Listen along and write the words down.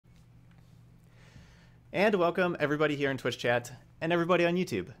And welcome everybody here in Twitch chat and everybody on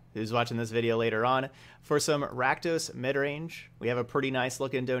YouTube who's watching this video later on for some Rakdos Midrange. We have a pretty nice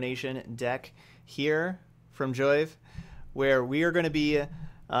looking donation deck here from Joive where we are going to be,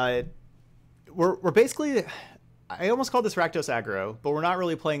 we're basically, I almost called this Rakdos aggro, but we're not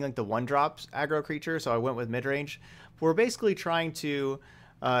really playing like the one drops aggro creature, so I went with midrange. We're basically trying to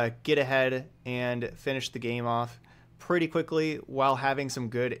get ahead and finish the game off pretty quickly while having some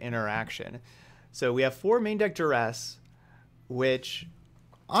good interaction. So we have 4 main deck Duress, which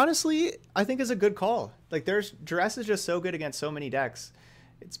honestly I think is a good call. Like Duress is just so good against so many decks.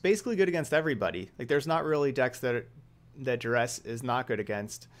 It's basically good against everybody. Like there's not really decks that Duress is not good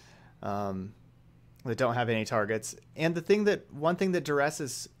against, that don't have any targets. And one thing that Duress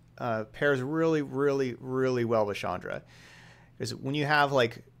is pairs really well with Chandra is when you have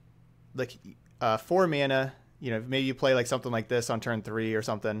like 4 mana, you know, maybe you play like something like this on turn 3 or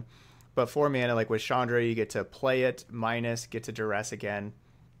something. But 4 mana, like with Chandra, you get to play it, minus, get to Duress again.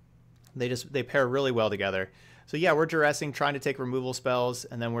 They pair really well together. So yeah, we're Duressing, trying to take removal spells,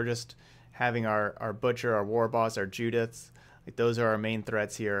 and then we're just having our Butcher, our War Boss, our Judith. Like those are our main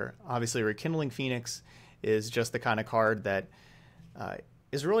threats here. Obviously, Rekindling Phoenix is just the kind of card that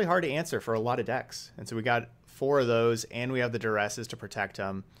is really hard to answer for a lot of decks. And so we got 4 of those, and we have the Duresses to protect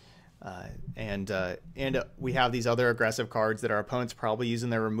them. And we have these other aggressive cards that our opponent's probably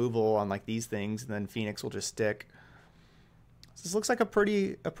using their removal on like these things, and then Phoenix will just stick. So this looks like a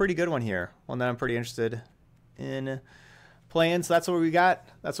pretty good one here. One that I'm pretty interested in playing. So that's what we got.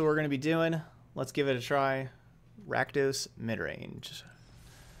 That's what we're going to be doing. Let's give it a try. Rakdos Midrange.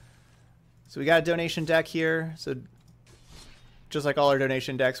 So we got a donation deck here. So just like all our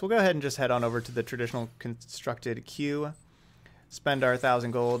donation decks, we'll go ahead and just head on over to the traditional constructed queue. Spend our 1,000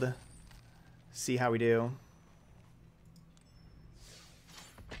 gold. See how we do.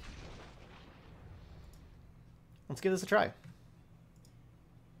 Let's give this a try.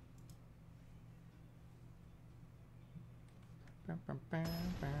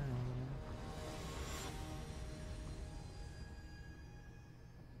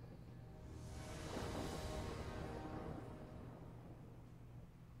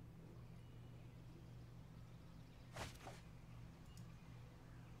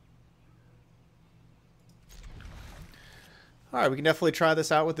 Alright, we can definitely try this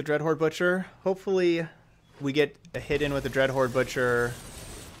out with the Dreadhorde Butcher. Hopefully we get a hit in with the Dreadhorde Butcher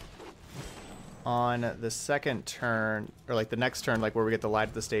on the second turn, or like the next turn, like where we get the light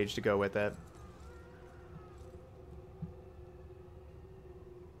of the stage to go with it.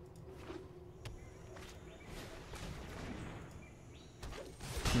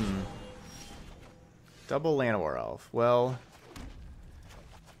 Double Llanowar Elf. Well,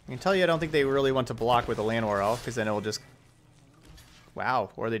 I can tell you I don't think they really want to block with a Llanowar Elf, because then it will just... Wow,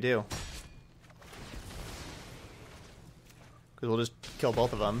 or they do. Because we'll just kill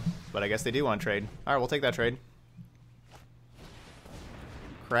both of them. But I guess they do want to trade. Alright, we'll take that trade.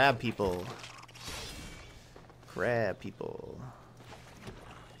 Crab people. Crab people.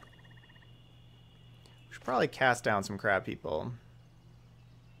 We should probably cast down some crab people.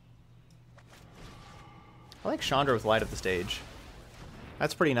 I like Chandra with light up the stage.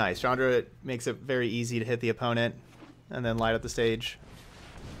 That's pretty nice. Chandra makes it very easy to hit the opponent and then light up the stage.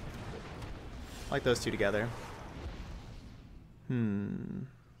 I like those two together.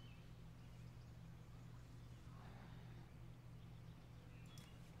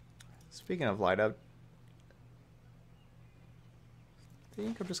 Speaking of light up, I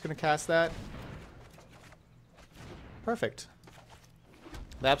think I'm just going to cast that. Perfect.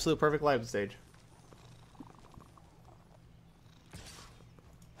 The absolute perfect light up the stage.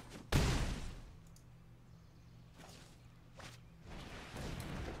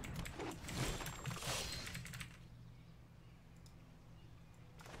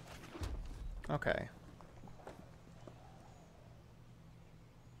 Okay.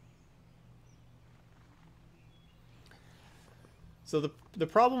 So the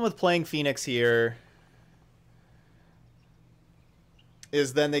problem with playing Phoenix here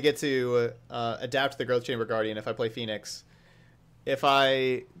is then they get to adapt to the Growth Chamber Guardian if I play Phoenix. If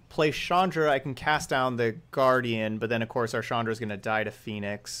I play Chandra, I can cast down the Guardian, but then of course our Chandra is going to die to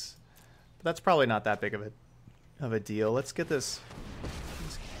Phoenix. But that's probably not that big of a deal. Let's get this...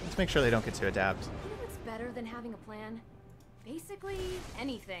 Let's make sure they don't get to adapt. You know what's better than having a plan? Basically,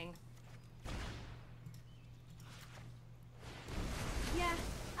 anything. Yeah,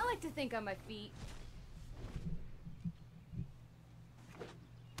 I like to think on my feet.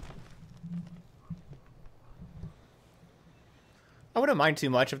 I wouldn't mind too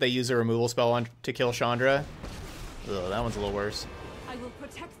much if they use a removal spell on to kill Chandra. Ugh, that one's a little worse. I will put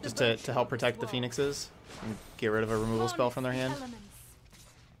just to help protect the Phoenixes and get rid of a removal spell from their hand.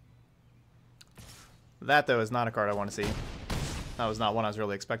 That, though, is not a card I want to see. That was not one I was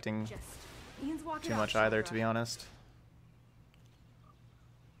really expecting too much either, to be honest.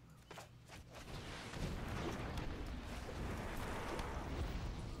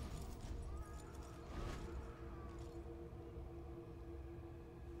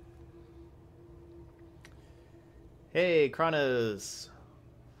 Hey, Kronos.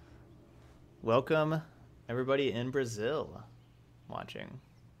 Welcome, everybody in Brazil watching.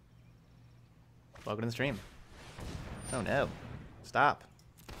 Welcome to the stream. Oh no. Stop.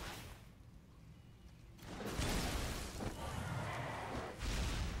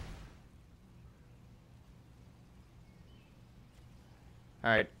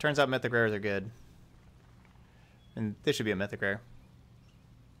 Alright, turns out mythic rares are good. And this should be a mythic rare.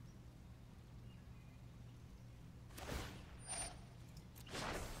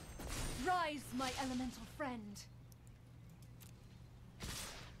 Rise, my elemental friend.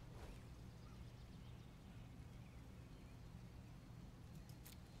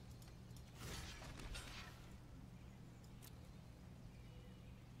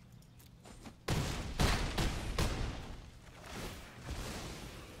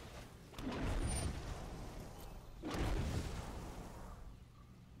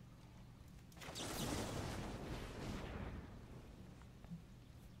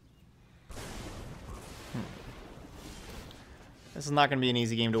 This is not going to be an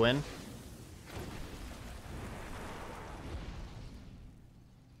easy game to win.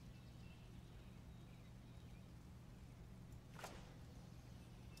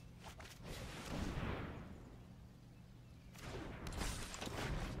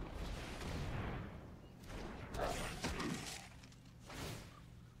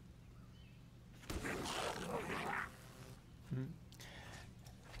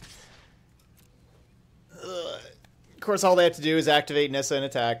 Of course, all they have to do is activate Nissa and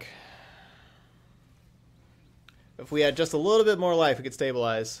attack. If we had just a little bit more life, we could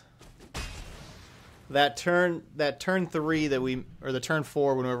stabilize. That turn 3 that we, or the turn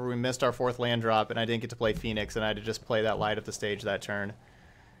 4, whenever we missed our 4th land drop, and I didn't get to play Phoenix, and I had to just play that light up the stage that turn.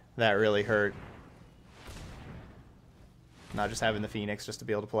 That really hurt. Not just having the Phoenix just to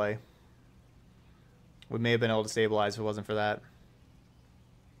be able to play. We may have been able to stabilize if it wasn't for that.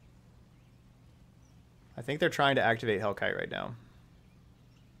 I think they're trying to activate Hellkite right now.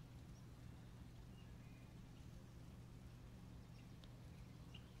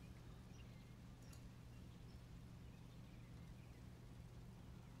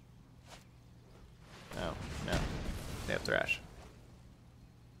 Oh, no. They have Thrash.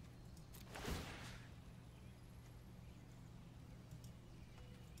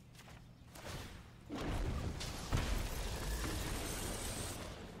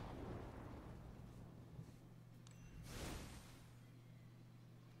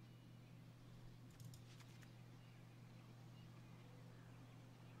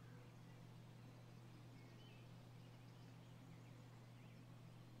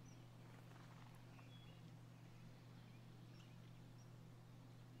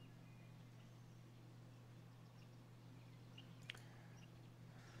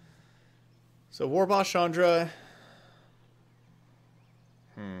 So Warboss Chandra.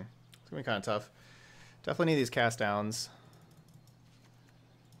 It's gonna be kind of tough. Definitely need these cast downs.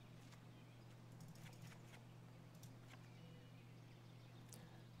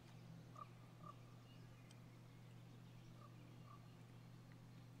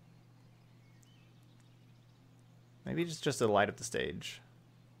 Maybe just to light up the stage.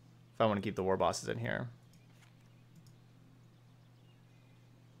 If I want to keep the war bosses in here.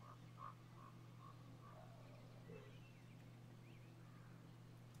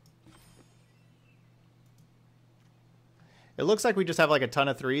 It looks like we just have like a ton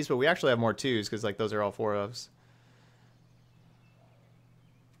of 3s, but we actually have more 2s because like those are all 4 ofs.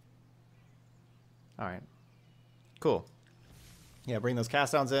 All right, cool. Yeah, bring those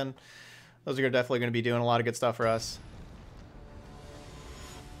cast downs in. Those are definitely going to be doing a lot of good stuff for us.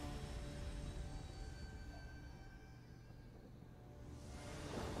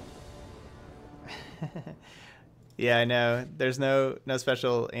 Yeah, I know. There's no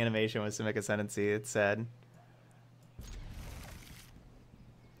special animation with Simic Ascendancy. It's sad.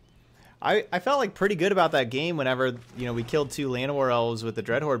 I felt like pretty good about that game whenever, you know, we killed 2 Llanowar Elves with the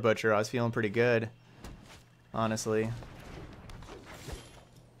Dreadhorde Butcher. I was feeling pretty good, honestly.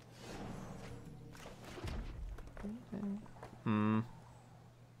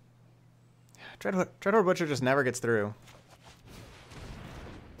 Dreadhorde Butcher just never gets through.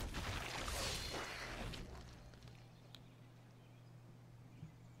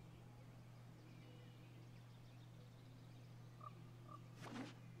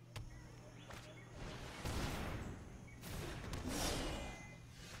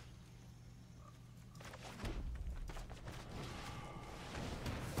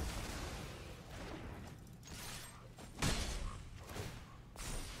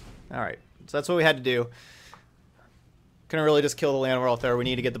 Alright, so that's what we had to do. Couldn't really just kill the land wealth there. We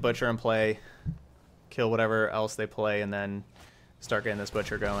need to get the butcher in play, kill whatever else they play, and then start getting this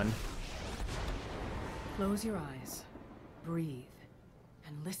butcher going. Close your eyes, breathe,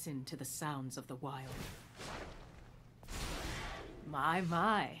 and listen to the sounds of the wild.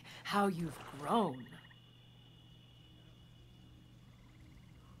 My, how you've grown.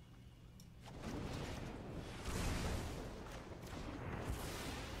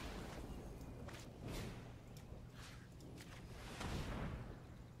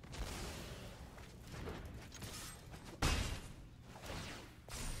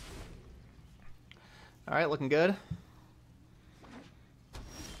 All right, looking good.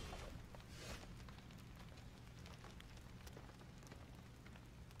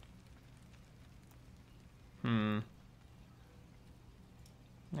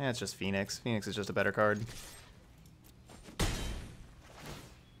 Yeah, it's just Phoenix. Phoenix is just a better card.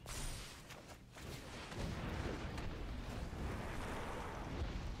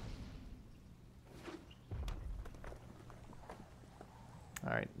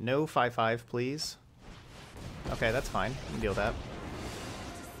 All right, no 5/5, please. Okay, that's fine. We can deal with that.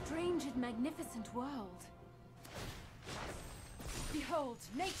 It's a strange and magnificent world. Behold,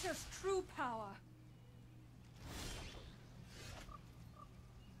 nature's true power.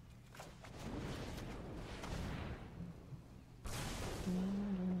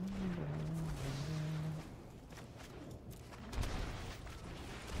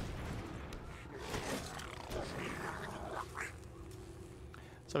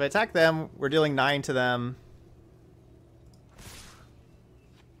 So if I attack them, we're dealing 9 to them.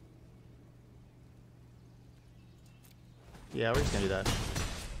 Yeah, we're just gonna do that.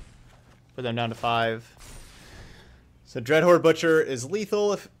 Put them down to 5. So Dreadhorde Butcher is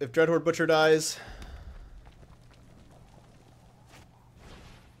lethal if Dreadhorde Butcher dies.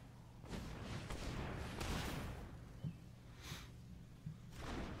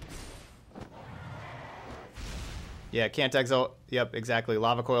 Yeah, can't exile. Yep, exactly.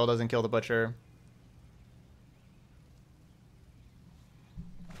 Lava Coil doesn't kill the Butcher.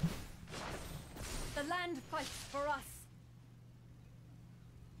 The land fights for us.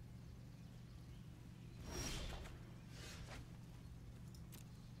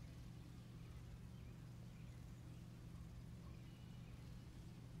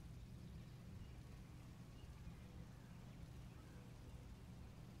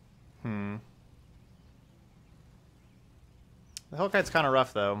 The Hellkite's kind of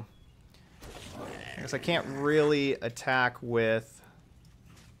rough, though. Because I can't really attack with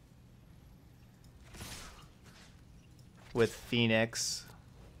Phoenix.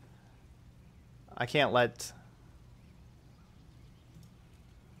 I can't let...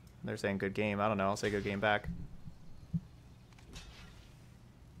 They're saying good game. I don't know. I'll say good game back.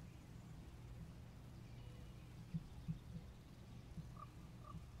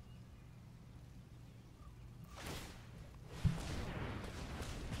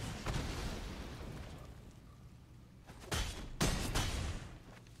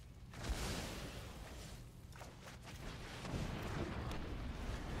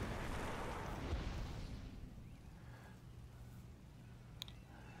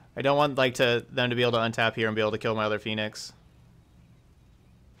 I don't want them to be able to untap here and be able to kill my other Phoenix.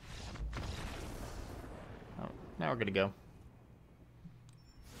 Oh, now we're good to go.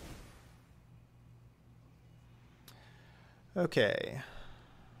 Okay.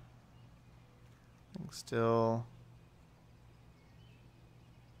 Still.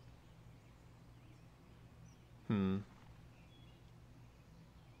 Can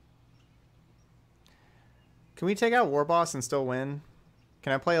we take out War Boss and still win?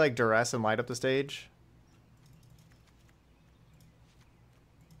 Can I play like Duress and light up the stage?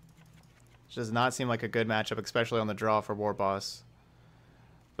 Which does not seem like a good matchup, especially on the draw for War Boss.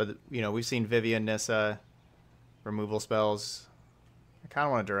 But, you know, we've seen Vivian, Nissa, removal spells. I kind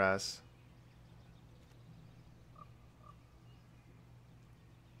of want to Duress.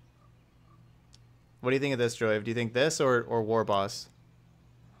 What do you think of this, Joy? Do you think this or War Boss?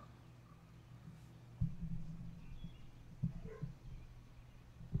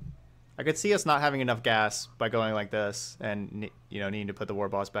 I could see us not having enough gas by going like this and, you know, needing to put the War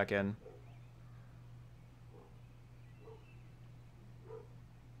Boss back in.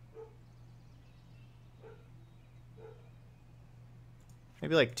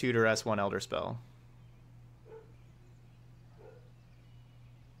 Maybe like 2 Duress, 1 Elder Spell.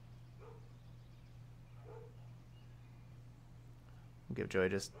 I'll give Joy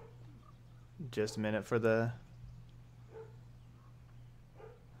just a minute for the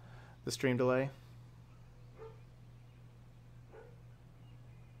stream delay.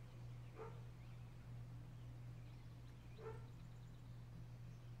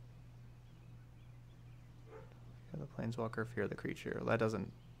 Planeswalker, fear the creature. That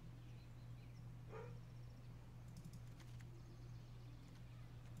doesn't...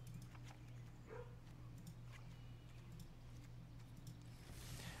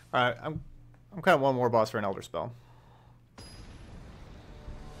 Alright, I'm kind of one more boss for an Elder Spell.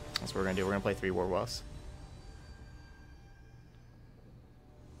 That's what we're going to do. We're going to play 3 War Boss.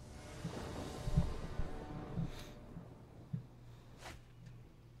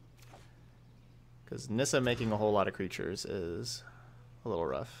 Because Nissa making a whole lot of creatures is a little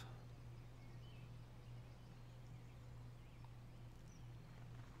rough.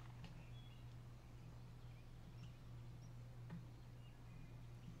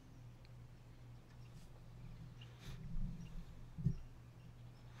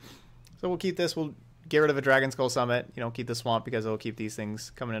 So we'll keep this. We'll get rid of a Dragon Skull Summit. You know, keep the Swamp because it'll keep these things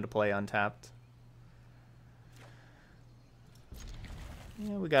coming into play untapped.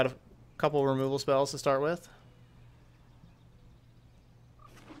 Yeah, we got a couple removal spells to start with.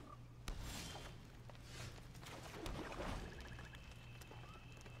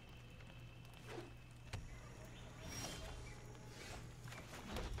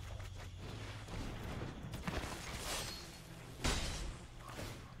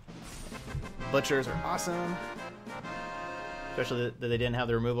 Butchers are awesome. Especially that they didn't have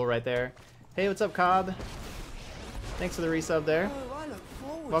the removal right there. Hey, what's up, Cobb? Thanks for the resub there.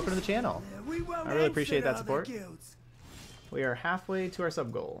 Welcome to the channel. I really appreciate that support. We are halfway to our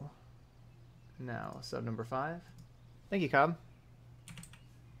sub goal. Now, sub number 5. Thank you, Cobb.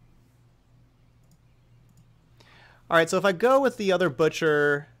 Alright, so if I go with the other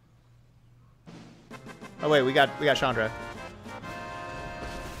Butcher... Oh wait, we got Chandra.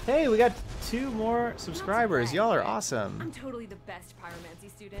 Hey, we got 2 more subscribers. Y'all are awesome. I'm totally the best pyromancy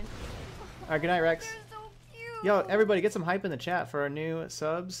student. Alright, good night, Rex. You're so cute. Yo, everybody get some hype in the chat for our new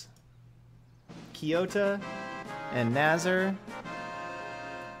subs. Kyoto and Nazar.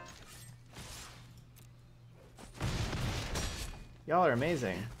 Y'all are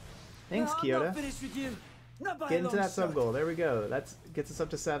amazing. Thanks, Kyoto. Get into that sub goal. There we go. That gets us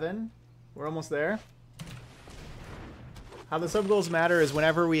up to 7. We're almost there. How the sub goals matter is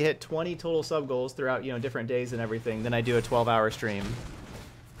whenever we hit 20 total sub goals throughout, you know, different days and everything, then I do a 12-hour stream.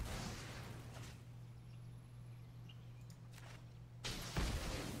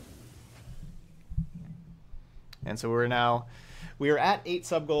 And so we are at 8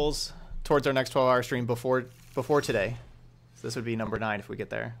 sub goals towards our next 12-hour stream before today. So this would be number 9 if we get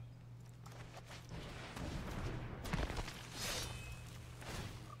there.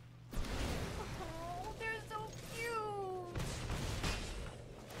 Oh, they're so cute.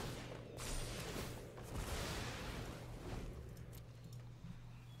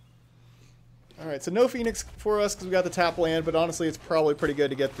 All right, so no Phoenix for us because we got the tap land, but honestly, it's probably pretty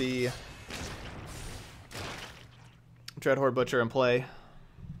good to get the Dreadhorde Butcher in play.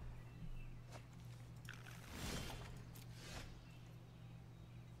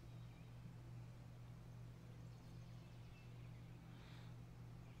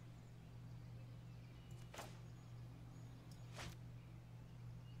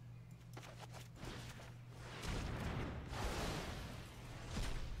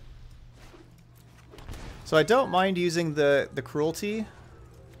 So I don't mind using the Cruelty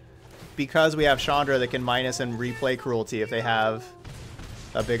because we have Chandra that can minus and replay Cruelty if they have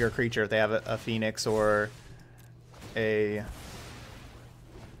a bigger creature, if they have a Phoenix or a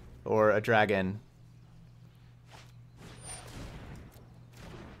dragon.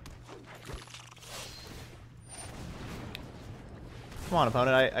 Come on,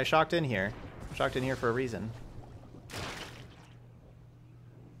 opponent, I shocked in here. I shocked in here for a reason.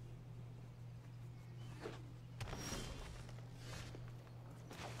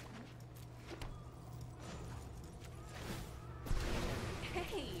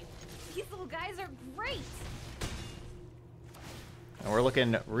 And we're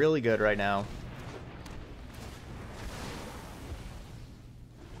looking really good right now.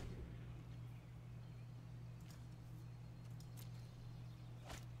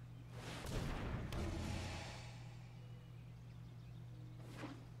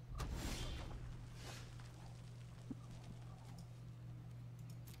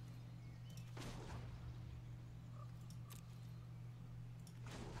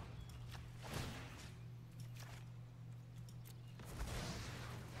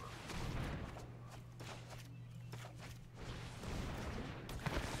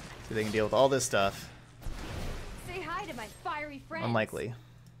 So they can deal with all this stuff. Say hi to my fiery friends. Unlikely.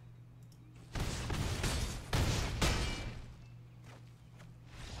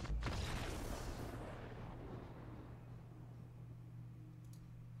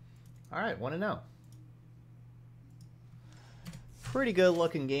 All right, 1-0. pretty good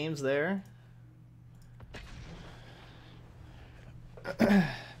looking games there.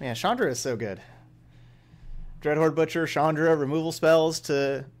 Man, Chandra is so good. Dreadhorde Butcher, Chandra, removal spells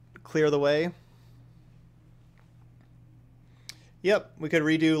to clear the way. Yep, we could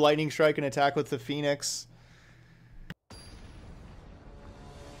redo Lightning Strike and attack with the Phoenix.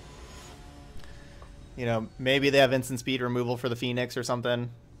 You know, maybe they have instant speed removal for the Phoenix or something.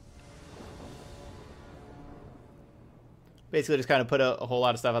 Basically just kind of put a whole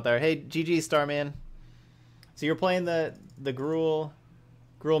lot of stuff out there. Hey, GG, Starman. So you're playing the Gruul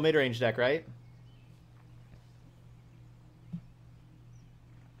mid-range deck, right?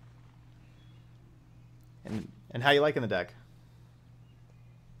 And how you liking the deck?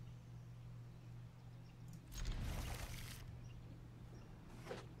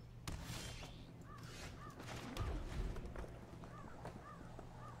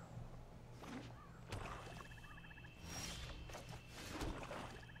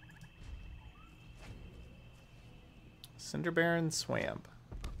 Cinder Baron, Swamp.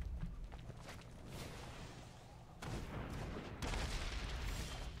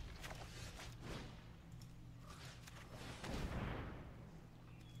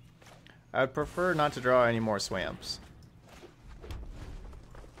 I would prefer not to draw any more Swamps.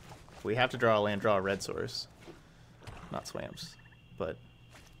 If we have to draw a land, draw a red source. Not Swamps, but...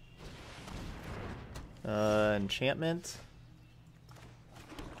 enchantment.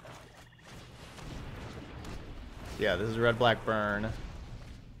 Yeah, this is red-black burn.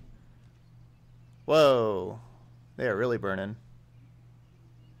 Whoa. They are really burning.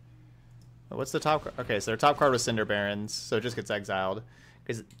 What's the top card? Okay, so their top card was Cinder Barons, so it just gets exiled.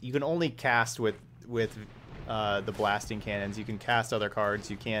 Because you can only cast with the blasting cannons. You can cast other cards.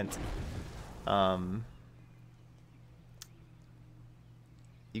 You can't...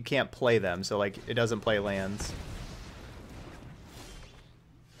 you can't play them, so like it doesn't play lands.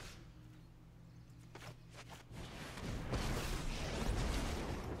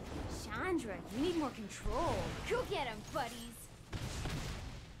 Chandra, you need more control. Go get him, buddies.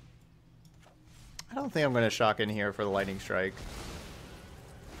 I don't think I'm going to shock in here for the Lightning Strike.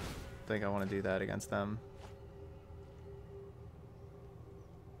 I think I want to do that against them.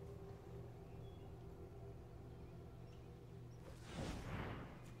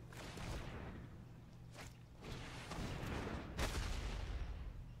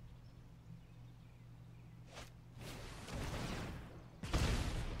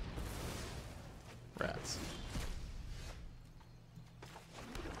 Rats.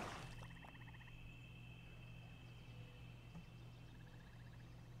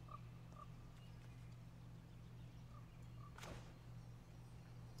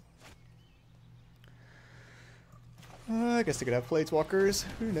 I guess they could have Planeswalkers.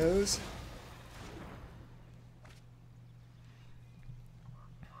 Who knows?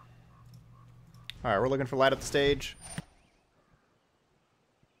 Alright, we're looking for light up the stage.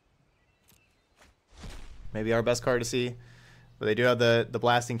 Maybe our best card to see. But they do have the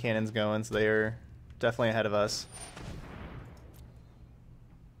blasting cannons going, so they are definitely ahead of us.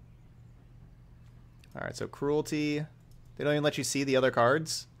 Alright, so Cruelty. They don't even let you see the other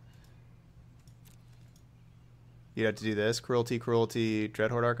cards. You'd have to do this. Cruelty, Cruelty,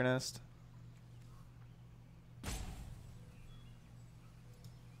 Dreadhorde Arcanist.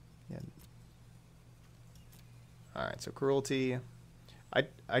 Yeah. Alright, so Cruelty.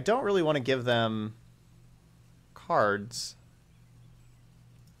 I don't really want to give them cards.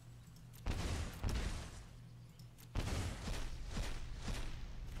 I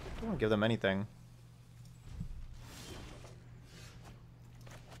don't want to give them anything.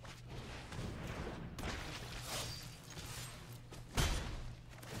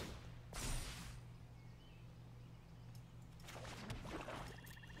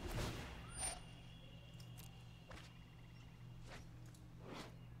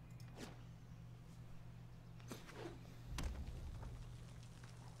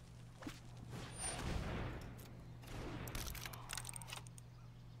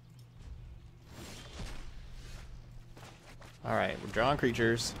 Alright, we're drawing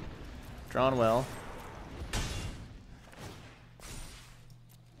creatures. Drawn well.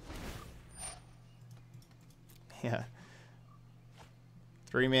 Yeah.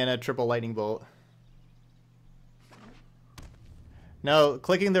 3 mana, triple lightning bolt. No,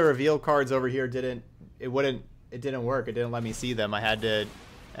 clicking the reveal cards over here didn't work. It didn't let me see them. I had to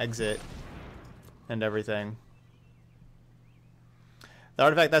exit and everything. The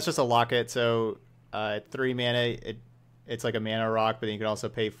artifact, that's just a locket, so 3 mana, it's like a mana rock, but then you can also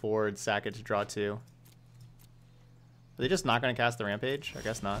pay 4 and sack it to draw 2. Are they just not going to cast the Rampage? I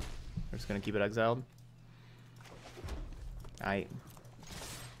guess not. They're just going to keep it exiled. I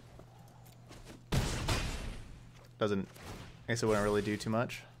doesn't. I guess it wouldn't really do too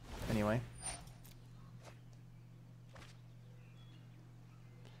much. Anyway.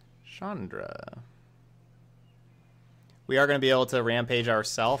 Chandra. We are going to be able to rampage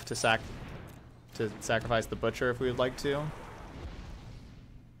ourselves to sacrifice the butcher if we would like to. All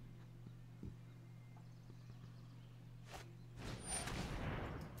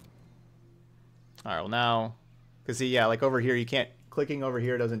right, well now, because see, yeah, like over here, you can't, clicking over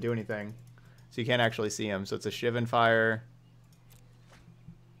here doesn't do anything. So you can't actually see him. So it's a Shivan Fire.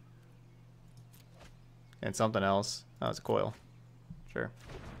 And something else. Oh, it's a coil. Sure.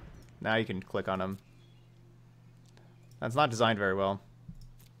 Now you can click on him. That's not designed very well.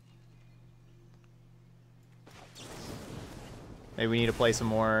 Maybe we need to play some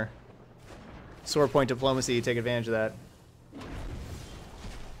more sword point diplomacy to take advantage of that.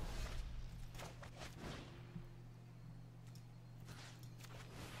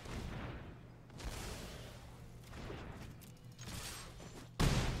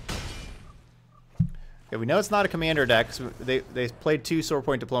 Yeah, we know it's not a commander deck. They played 2 sword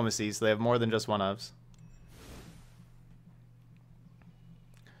point diplomacies, so they have more than just 1-ofs.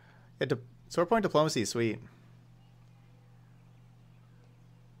 Yeah, sword point diplomacy is sweet.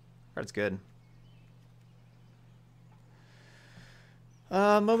 Card's good.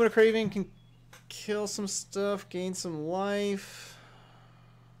 Moment of Craving can kill some stuff, gain some life.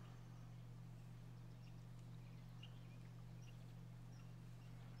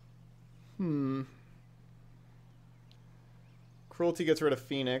 Cruelty gets rid of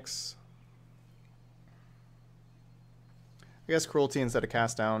Phoenix. I guess Cruelty instead of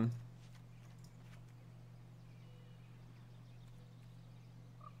Cast Down.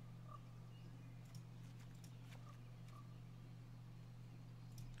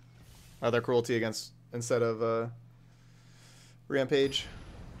 Other Cruelty against instead of Rampage.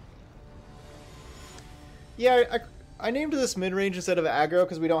 Yeah, I named this mid-range instead of aggro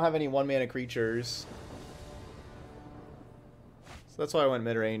because we don't have any 1-mana creatures. So that's why I went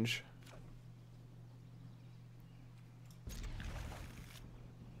mid-range.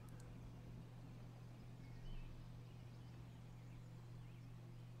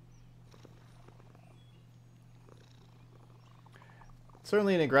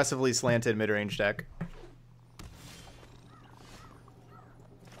 Certainly an aggressively slanted mid-range deck.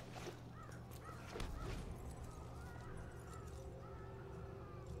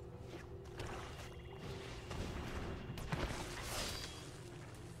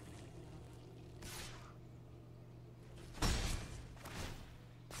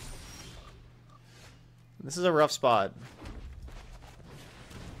 This is a rough spot.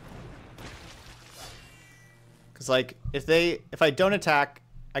 Because, like, if I don't attack,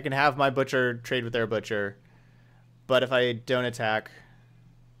 I can have my butcher trade with their butcher. But if I don't attack,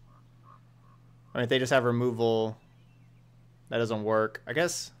 I mean, if they just have removal, that doesn't work. I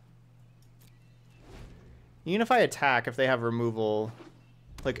guess, even if I attack, if they have removal,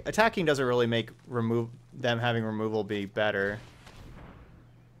 like, attacking doesn't really make them having removal be better.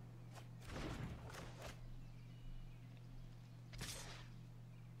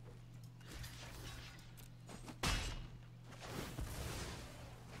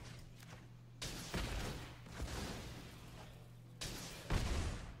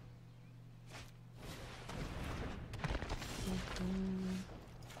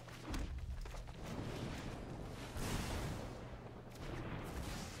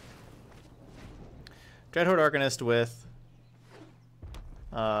 Dreadhorde Arcanist with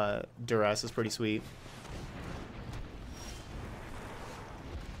Duress is pretty sweet.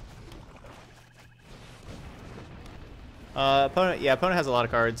 Opponent has a lot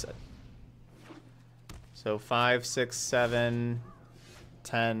of cards. So 5, 6, 7,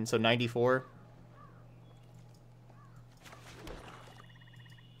 10, so 94.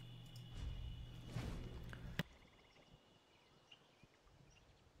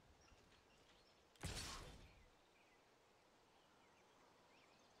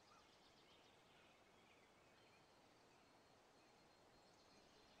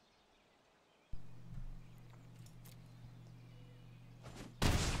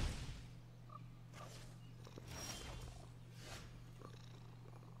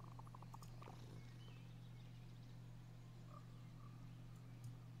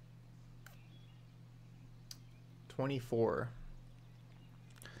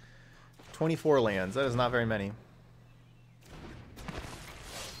 Twenty-four lands. That is not very many.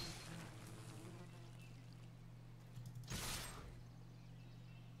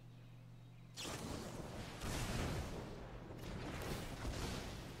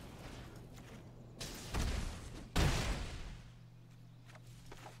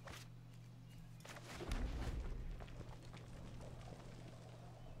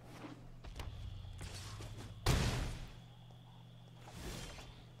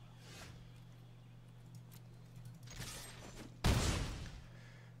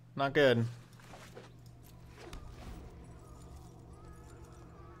 not good.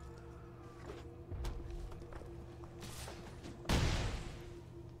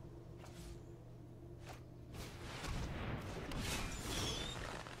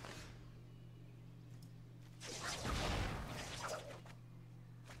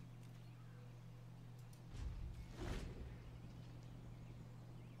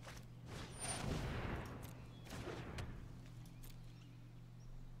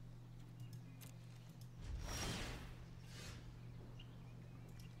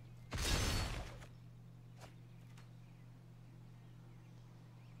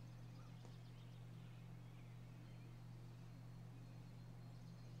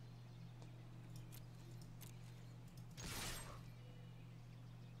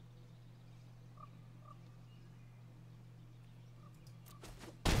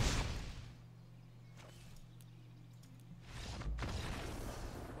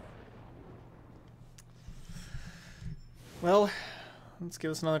 Well, let's give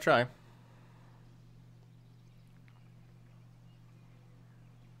this another try.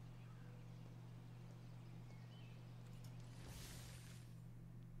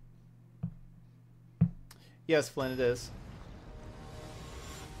 Yes, Flynn, it is.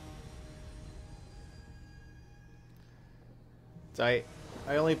 So I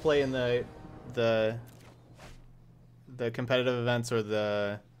only play in the competitive events or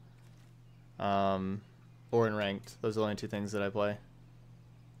the or in ranked. Those are the only two things that I play.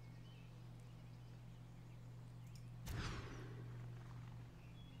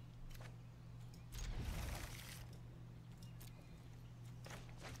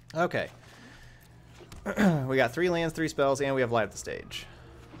 Okay. We got 3 lands, 3 spells, and we have light at the stage.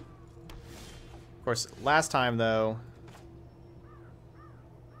 Of course, last time though,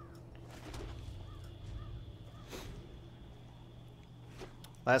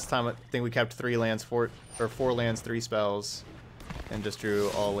 I think we kept 3 lands, 4 lands, 3 spells, and just drew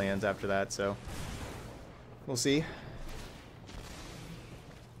all lands after that. So we'll see.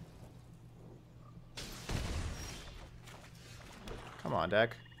 Come on,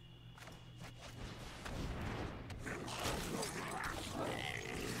 deck.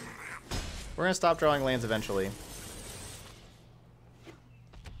 We're gonna stop drawing lands eventually.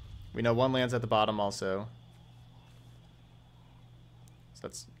 We know 1 land's at the bottom also. So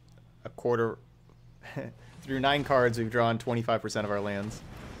that's a quarter. Through 9 cards, we've drawn 25% of our lands.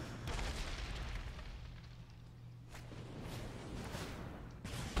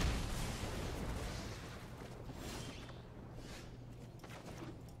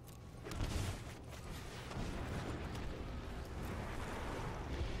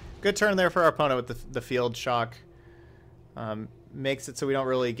 Good turn there for our opponent with the field shock. Makes it so we don't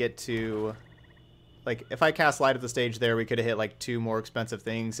really get to... Like, if I cast light at the stage there, we could have hit, like, 2 more expensive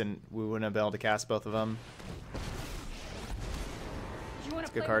things, and we wouldn't have been able to cast both of them. You want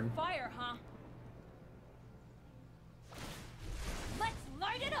It's to a good play card. with fire, huh? Let's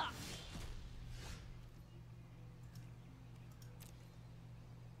light it up.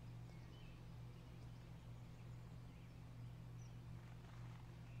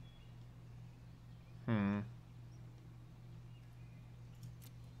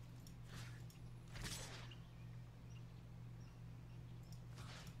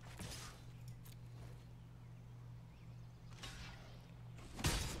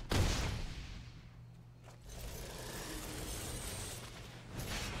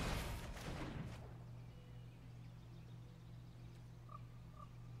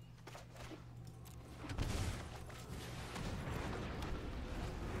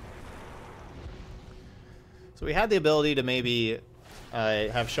 So we had the ability to maybe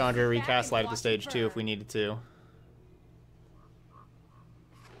have Chandra recast light at the stage too if we needed to.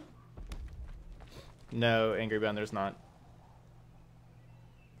 No, Angry Ben, there's not.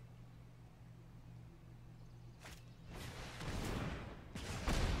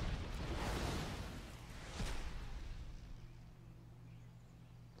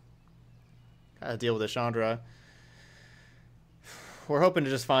 Gotta deal with the Chandra. We're hoping to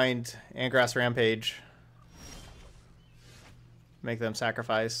just find Angrass Rampage. Make them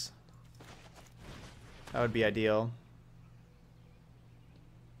sacrifice. That would be ideal.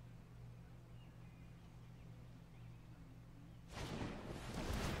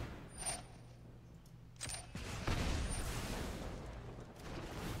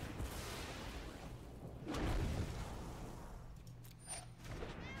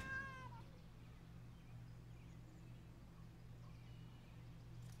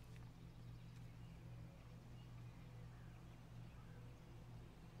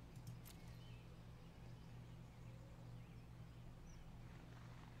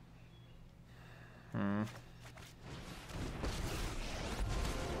 You know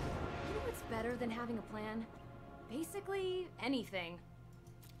what's better than having a plan? Basically, anything.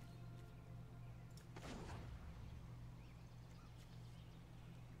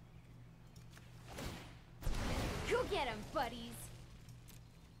 Go get him, buddies!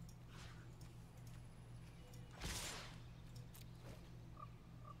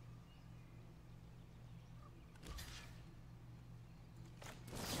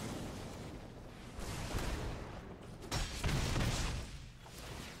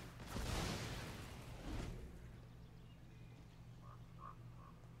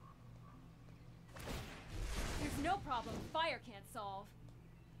 There's no problem fire can't solve.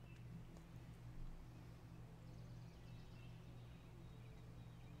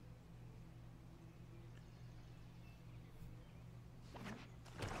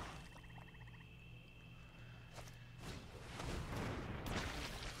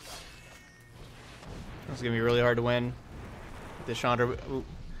 This is gonna be really hard to win. The Chandra, we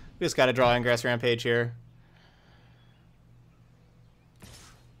just gotta draw Ingress Rampage here.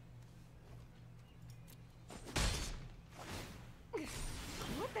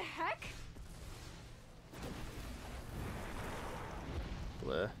 What the heck?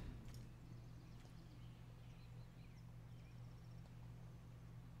 Bleh.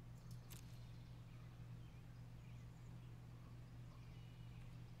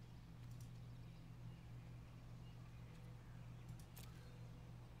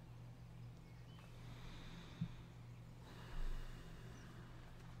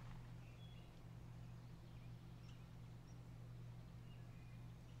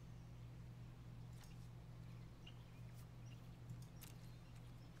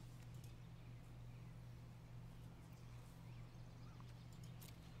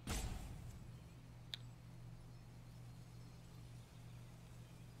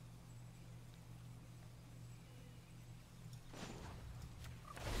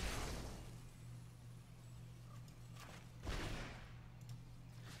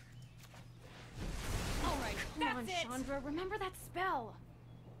 Alright, come on, Chandra, remember that spell!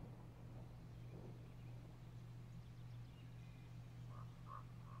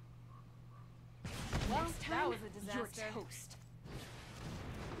 Well, Next that time, was a disaster. you're toast.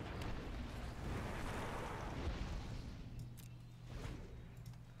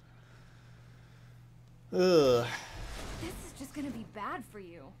 Ugh. This is just gonna be bad for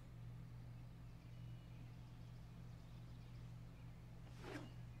you.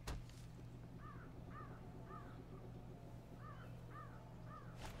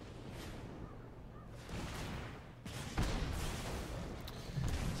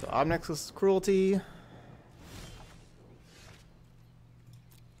 So Obnex's Cruelty.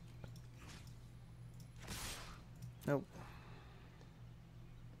 Nope.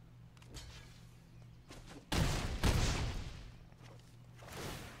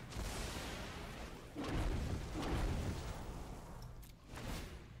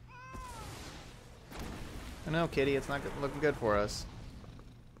 I know, Kitty, it's not looking good for us.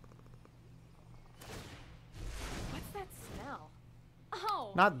 What's that smell?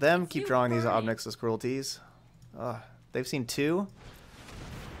 Oh! Not them it's keep you drawing these burning. Obnex's Cruelties. Ugh, they've seen two?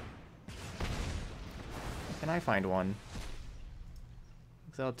 Can I find one?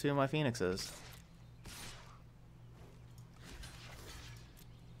 Exile two of my Phoenixes.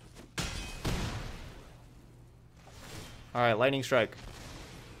 Alright, Lightning Strike.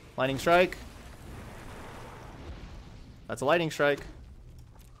 Lightning Strike. That's a Lightning Strike.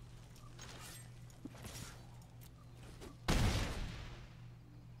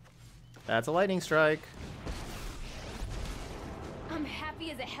 That's a Lightning Strike. I'm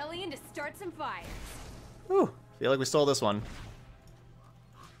happy as a hellion to start some fires. Whew. Feel like we stole this one.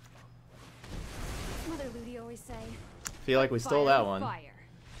 Mother Ludi always say. Feel like we stole fire that with one. Fire.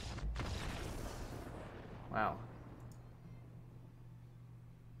 Wow.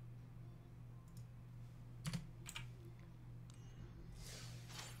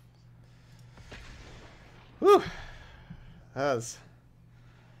 Whew. That was...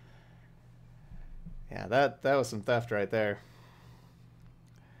 Yeah, that was some theft right there.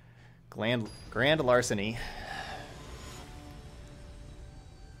 Grand larceny.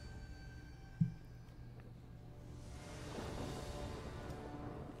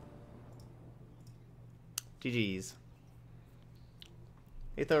 GG's.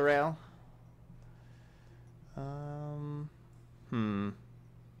 Aether Rail.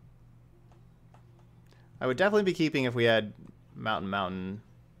 I would definitely be keeping if we had Mountain.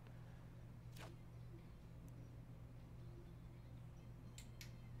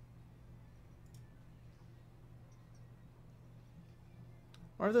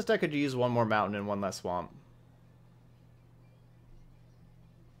 Or if this deck could use one more mountain and one less swamp.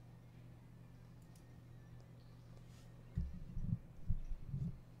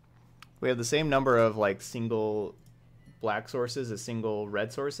 We have the same number of like single black sources as single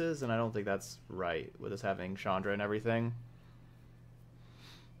red sources, and I don't think that's right with us having Chandra and everything.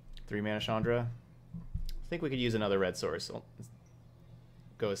 3 mana Chandra. I think we could use another red source.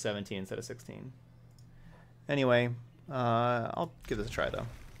 Go with 17 instead of 16. Anyway, I'll give this a try though.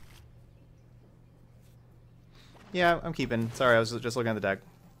 Yeah, I'm keeping. Sorry, I was just looking at the deck.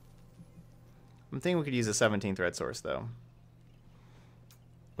 I'm thinking we could use a 17th red source though.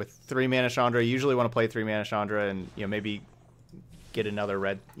 With 3 mana Chandra, you usually want to play 3 mana Chandra and, you know, maybe get another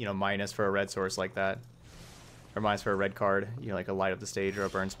red, you know, minus for a red source like that. Or minus for a red card, you know, like a light up the stage or a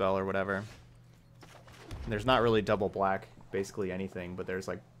burn spell or whatever. And there's not really double black, basically anything, but there's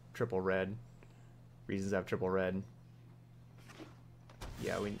like triple red. Reasons to have triple red.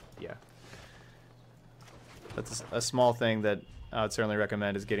 Yeah, yeah. That's a small thing that I would certainly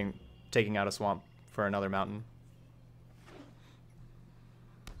recommend is taking out a swamp for another mountain.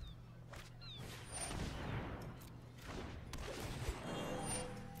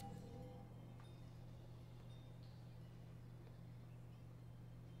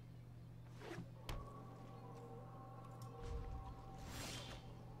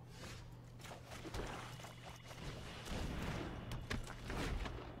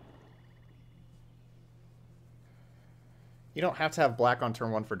 You don't have to have black on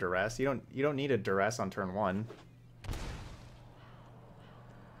turn 1 for duress. You don't need a duress on turn 1.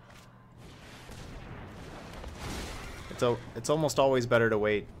 It's almost always better to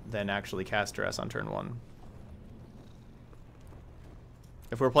wait than actually cast duress on turn 1.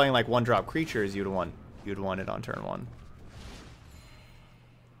 If we're playing like 1-drop creatures, you'd want it on turn 1.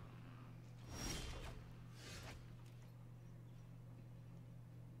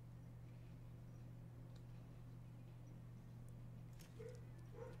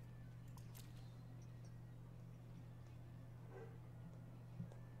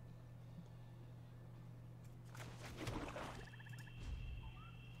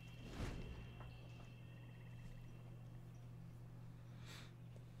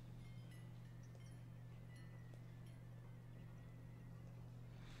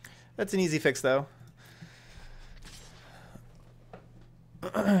 That's an easy fix, though.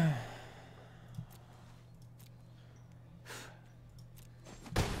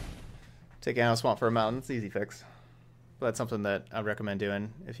 Taking out a swamp for a mountain, it's an easy fix. But that's something that I recommend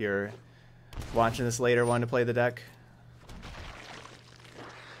doing if you're watching this later, wanting to play the deck.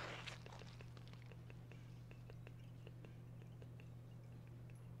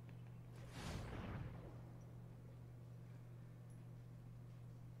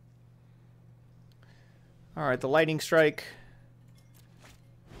 Alright, the Lightning Strike.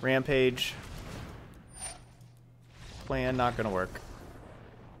 Rampage. Plan not gonna work.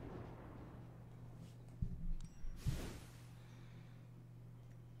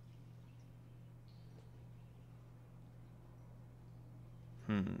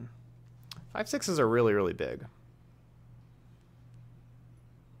 Hmm. 5/6s are really, really big.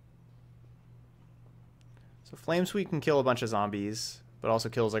 So Flame Sweep can kill a bunch of zombies, but also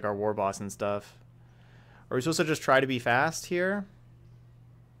kills like our war boss and stuff. Are we supposed to just try to be fast here?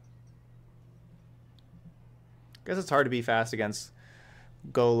 I guess it's hard to be fast against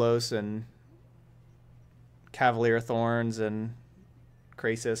Golos and Cavalier Thorns and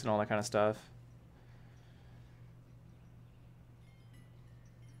Krasis and all that kind of stuff.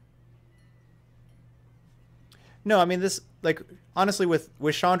 No, I mean this, like, honestly with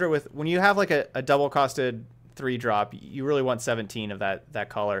Chandra, when you have like a double costed 3-drop, you really want 17 of that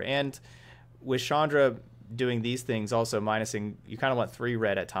color. And with Chandra doing these things also minusing, you kind of want 3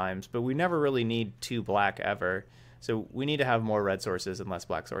 red at times, but we never really need 2 black ever. So we need to have more red sources and less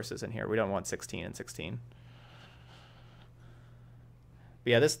black sources in here. We don't want 16 and 16. But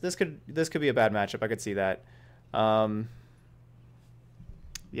yeah, this could be a bad matchup. I could see that. Yeah,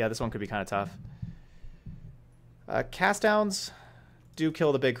 this one could be kind of tough. Cast downs do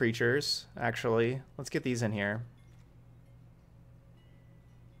kill the big creatures, actually. Let's get these in here.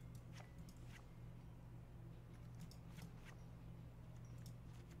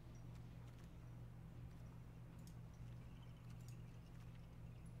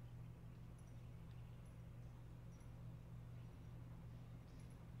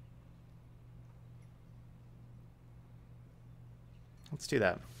 Let's do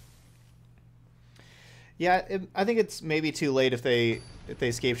that. Yeah, I think it's maybe too late if they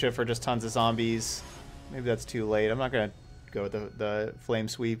escape shift for just tons of zombies. Maybe that's too late. I'm not gonna go with the flame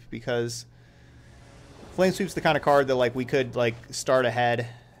sweep because Flame Sweep's the kind of card that like we could like start ahead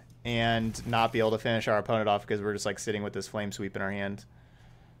and not be able to finish our opponent off because we're just like sitting with this Flame Sweep in our hand.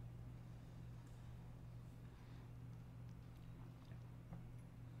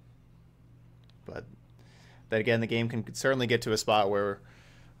 But then again, the game can certainly get to a spot where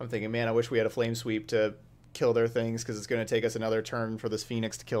I'm thinking, man, I wish we had a Flame Sweep to kill their things because it's going to take us another turn for this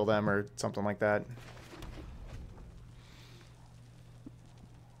Phoenix to kill them or something like that.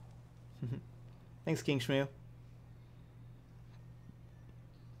 Thanks, King Shmoo.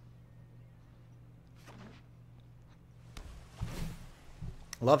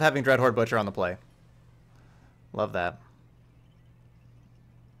 Love having Dreadhorde Butcher on the play. Love that.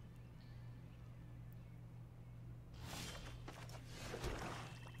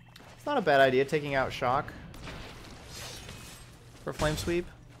 It's not a bad idea taking out Shock for Flame Sweep.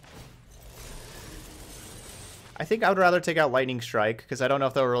 I think I would rather take out Lightning Strike because I don't know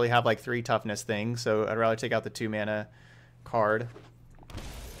if they'll really have like 3 toughness things, so I'd rather take out the 2 mana card.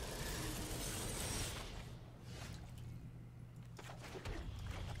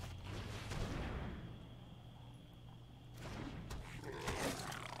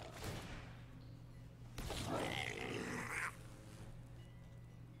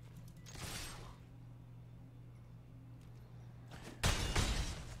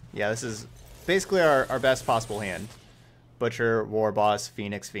 Yeah, this is basically our best possible hand. Butcher, War Boss,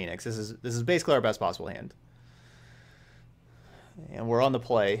 Phoenix, Phoenix. This is basically our best possible hand. And we're on the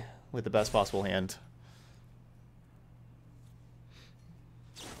play with the best possible hand.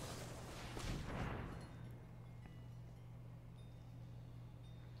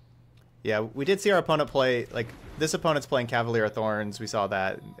 Yeah, we did see our opponent play, like, this opponent's playing Cavalier of Thorns. We saw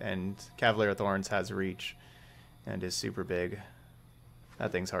that, and Cavalier of Thorns has reach and is super big.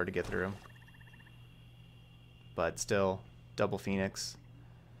 That thing's hard to get through. But still, double Phoenix.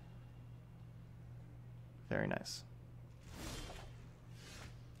 Very nice.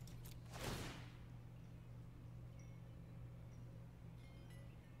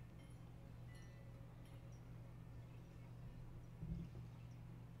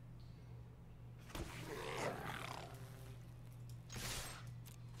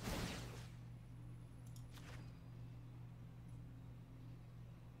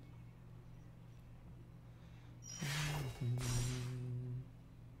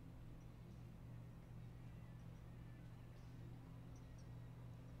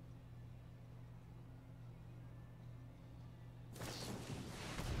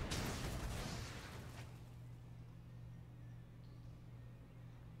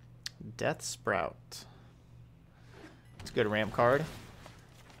 Death Sprout. It's a good ramp card.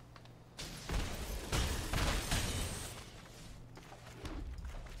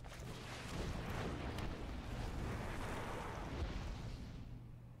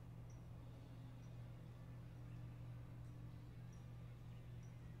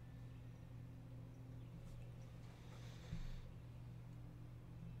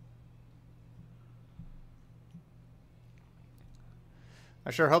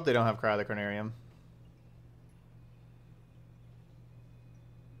 I sure hope they don't have Cry the Cornerium.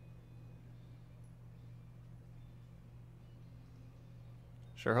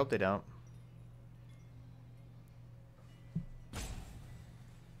 Sure hope they don't.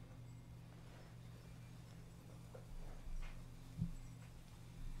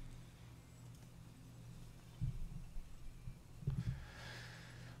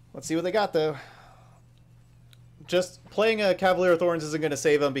 Let's see what they got, though. Just playing a Cavalier of Thorns isn't going to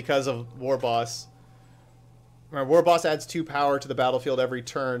save him because of War Boss. Remember, War Boss adds 2 power to the battlefield every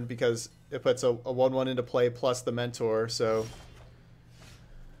turn because it puts a 1/1 into play plus the Mentor, so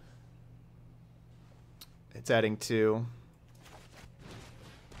it's adding 2.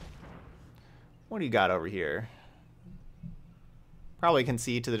 What do you got over here? Probably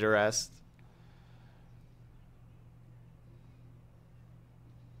concede to the Duress.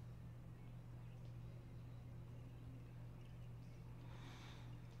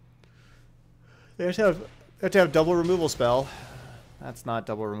 They have to have double removal spell. That's not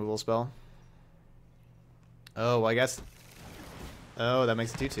double removal spell. Oh, I guess. Oh, that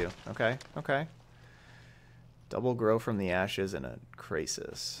makes it 2/2. Okay, okay. Double Grow from the Ashes and a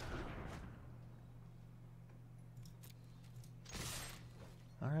Krasis.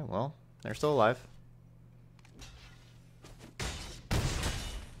 Alright, well, they're still alive.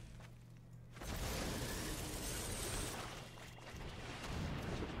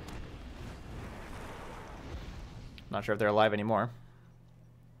 Not sure if they're alive anymore.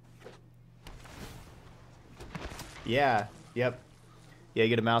 Yeah, yep. Yeah, you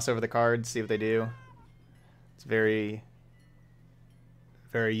get a mouse over the cards, see what they do. It's very,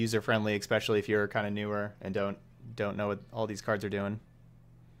 very user friendly, especially if you're kind of newer and don't know what all these cards are doing.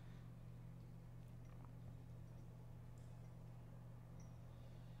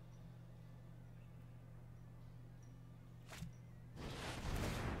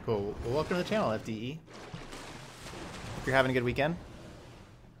 Cool. Well, welcome to the channel, FDE. Hope you're having a good weekend.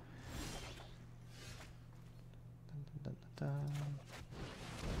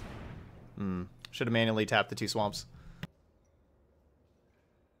 Should have manually tapped the 2 swamps.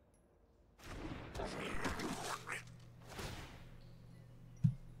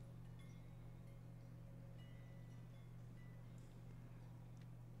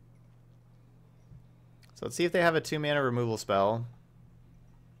 So let's see if they have a 2-mana removal spell.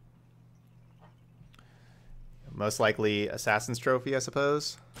 Most likely Assassin's Trophy, I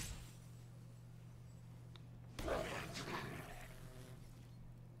suppose.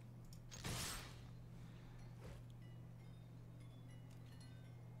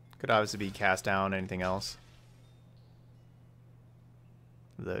 Could obviously be cast down, anything else.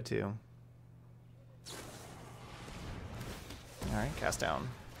 Though, too. Alright, cast down.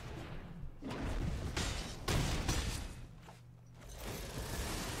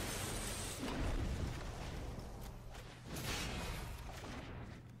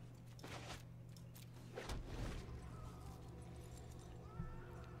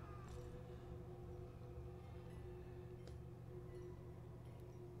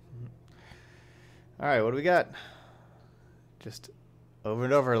 Alright, what do we got? Just over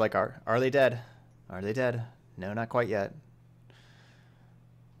and over, like, are they dead? Are they dead? No, not quite yet.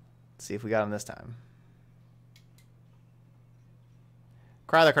 Let's see if we got them this time.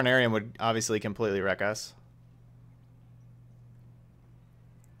 Cry the Carnarium would obviously completely wreck us.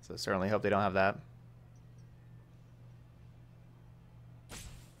 So certainly hope they don't have that.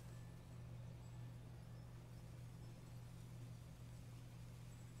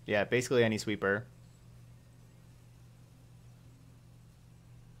 Yeah, basically any sweeper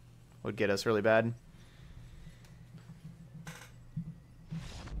would get us really bad.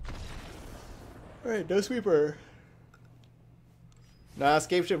 Alright, no sweeper. Nah,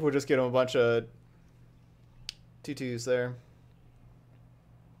 escape ship would just get him a bunch of 2/2s there.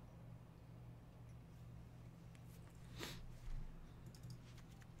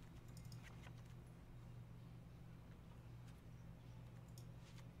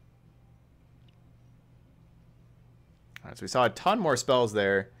 Alright, so we saw a ton more spells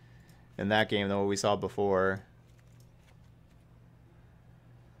there in that game than what we saw before.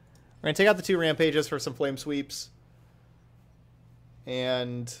 We're going to take out the 2 rampages for some flame sweeps.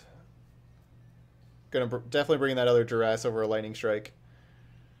 And going to definitely bring that other duress over a lightning strike.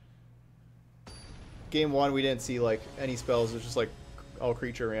 Game 1 we didn't see like any spells, it was just like all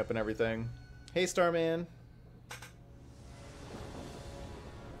creature ramp and everything. Hey Starman.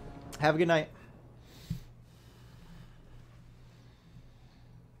 Have a good night.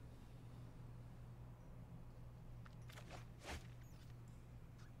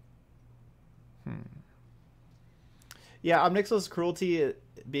 Yeah, Omnixil's Cruelty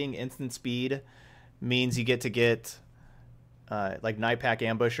being instant speed means you get to get like Nightpack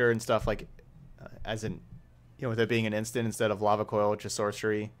Ambusher and stuff like as in, you know, with it being an instant instead of Lava Coil, which is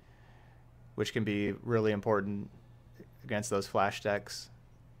sorcery, which can be really important against those flash decks.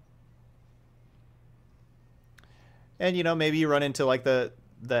 And, you know, maybe you run into like the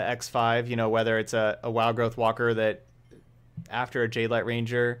X5, you know, whether it's a Wild Growth Walker that after a Jadelight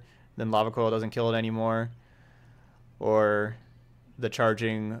Ranger, then Lava Coil doesn't kill it anymore. Or the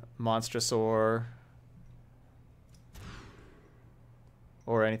charging Monstrosaur.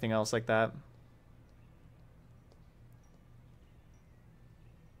 Or anything else like that.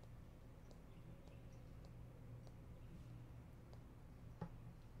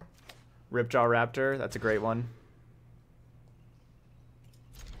 Ripjaw Raptor, that's a great one.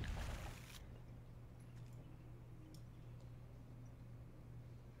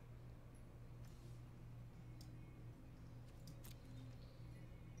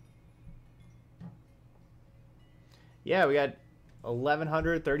 Yeah, we got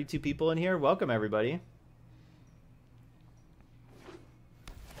 1,132 people in here. Welcome, everybody.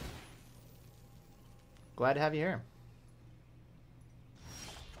 Glad to have you here.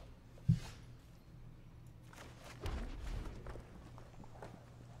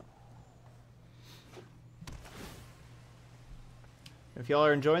 If y'all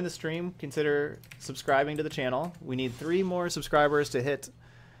are enjoying the stream, consider subscribing to the channel. We need 3 more subscribers to hit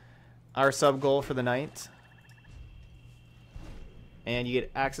our sub goal for the night. And you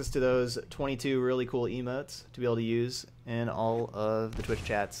get access to those 22 really cool emotes to be able to use in all of the Twitch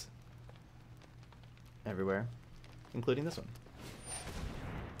chats everywhere, including this one.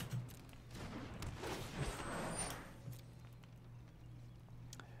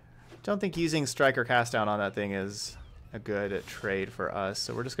 Don't think using strike or cast down on that thing is a good trade for us,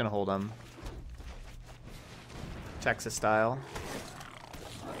 so we're just gonna hold him. Texas style.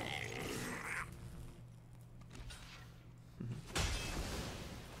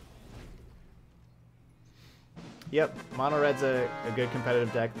 Yep, mono red's a good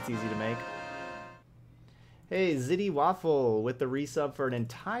competitive deck that's easy to make. Hey, Zitty Waffle with the resub for an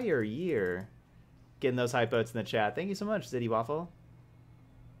entire year. Getting those hype votes in the chat. Thank you so much, Zitty Waffle.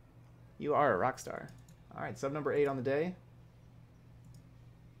 You are a rock star. All right, sub number 8 on the day.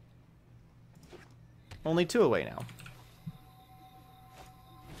 Only 2 away now.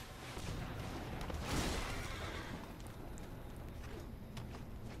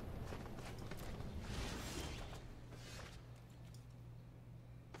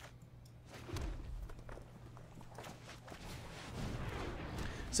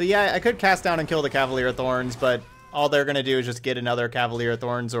 So yeah, I could cast down and kill the Cavalier of Thorns, but all they're going to do is just get another Cavalier of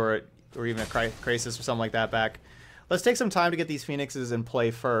Thorns or even a Crisis or something like that back. Let's take some time to get these Phoenixes in play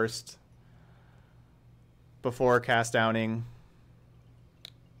first before cast downing.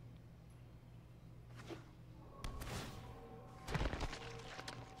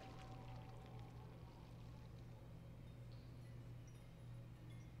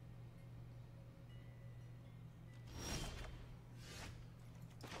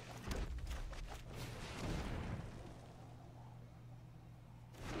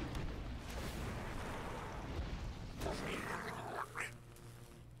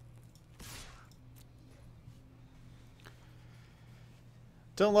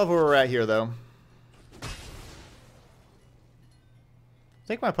 Don't love where we're at here, though. I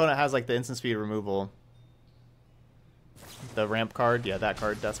think my opponent has, like, the instant speed removal. The ramp card. Yeah, that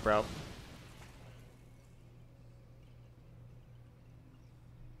card, Death Sprout.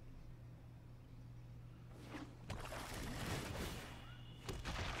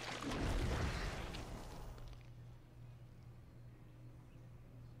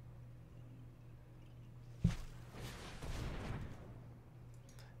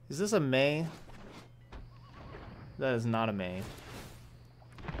 Is this a May? That is not a May.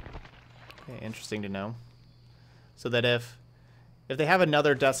 Okay, interesting to know. So that if they have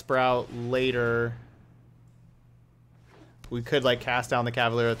another Death Sprout later, we could like cast down the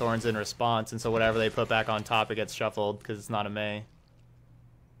Cavalier of Thorns in response, and so whatever they put back on top, it gets shuffled because it's not a May.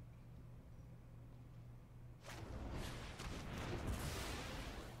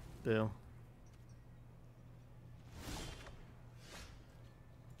 Boo.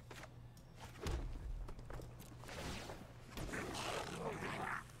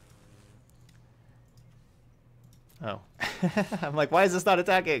 Oh. I'm like, why is this not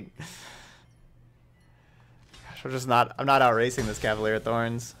attacking? Gosh, I'm not outracing this Cavalier of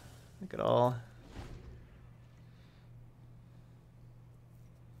Thorns. Look at all.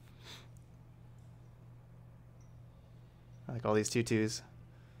 I like all these 2/2s.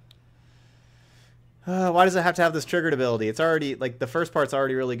 Why does it have to have this triggered ability? It's already, like, the first part's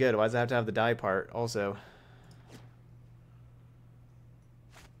already really good. Why does it have to have the die part also?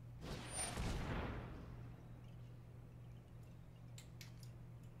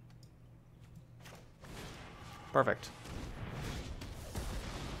 Perfect.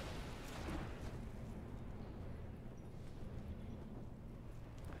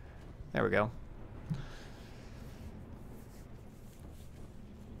 There we go.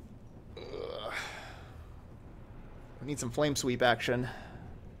 We need some Flame Sweep action.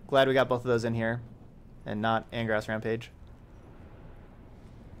 Glad we got both of those in here and not Angrass Rampage.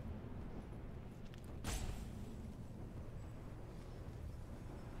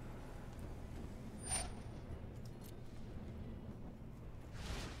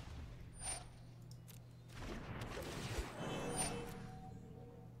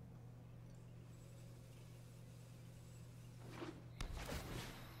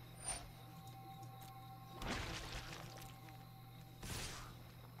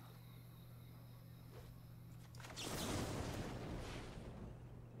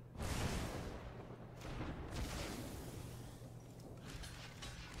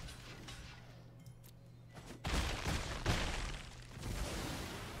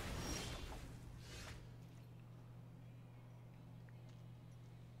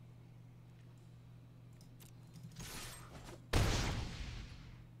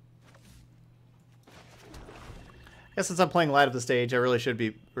 I guess since I'm playing light of the stage, I really should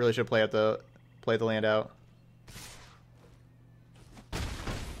play the land out.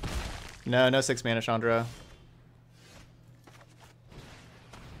 No 6 mana Chandra.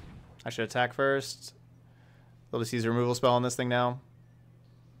 I should attack first. They'll just use a removal spell on this thing now.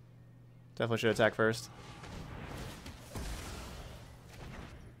 Definitely should attack first.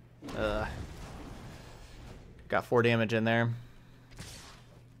 Got 4 damage in there.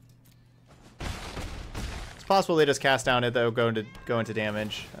 It's possible they just cast down it though, go into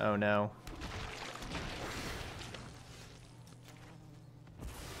damage. Oh no.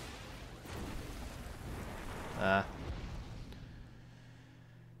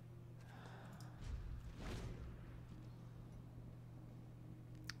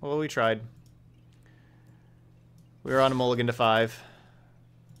 Well, we tried. We were on a mulligan to 5.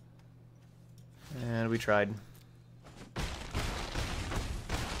 And we tried.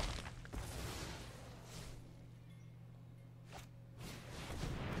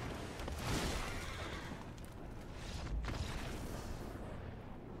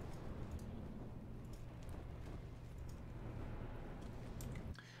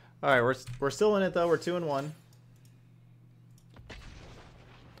 All right, we're still in it though. We're 2-1.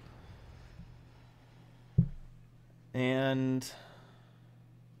 And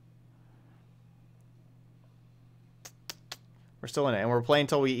we're still in it, and we're playing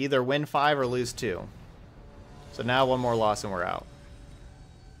until we either win 5 or lose 2. So now 1 more loss and we're out.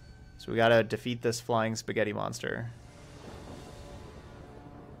 So we gotta defeat this flying spaghetti monster.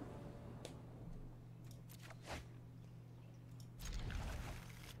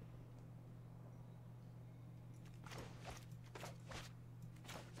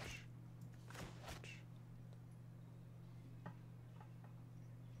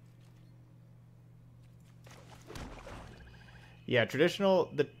 Yeah,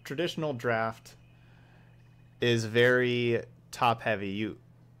 the traditional draft is very top heavy.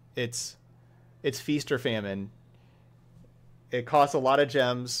 It's feast or famine. It costs a lot of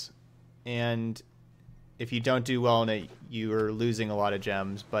gems, and if you don't do well in it, you are losing a lot of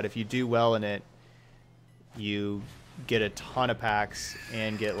gems. But if you do well in it, you get a ton of packs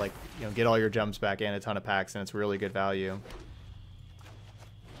and get get all your gems back and a ton of packs, and it's really good value.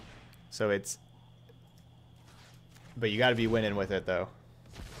 So but you got to be winning with it though.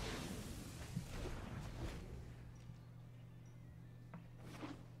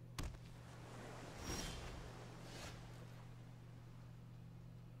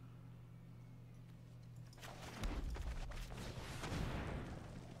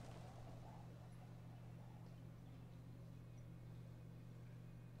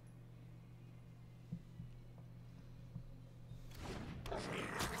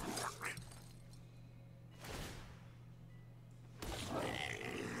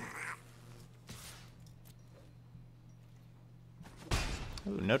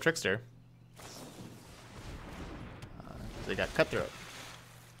 Ooh, no Trickster. They got Cutthroat.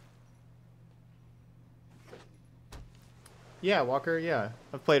 Yeah, Walker, yeah.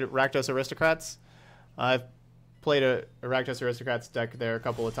 I've played Rakdos Aristocrats. I've played a Rakdos Aristocrats deck there a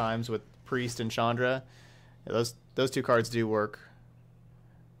couple of times with Priest and Chandra. Yeah, those 2 cards do work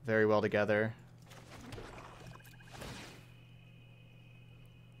very well together.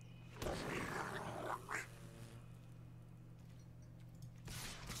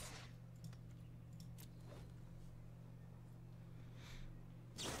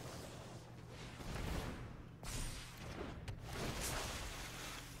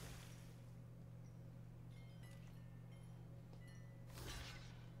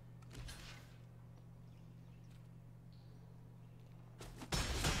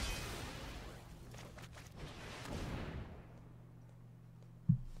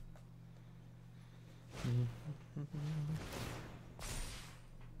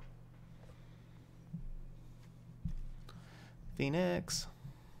 Phoenix.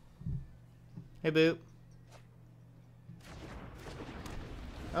 Hey, Boop.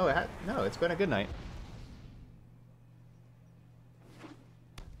 Oh, no, it's been a good night.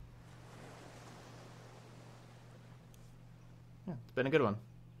 Yeah, it's been a good one.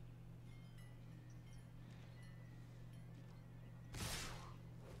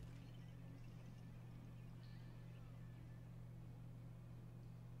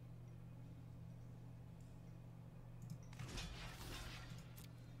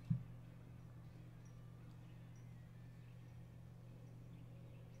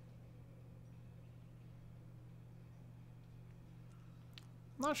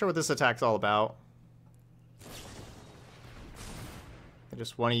 I'm not sure what this attack's all about. They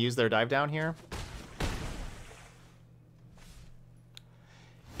just want to use their dive down here.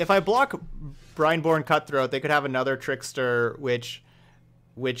 If I block Brineborn Cutthroat, they could have another Trickster, which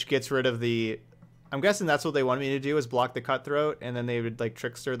gets rid of the... I'm guessing that's what they wanted me to do, is block the Cutthroat, and then they would like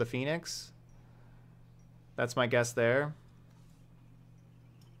Trickster the Phoenix. That's my guess there.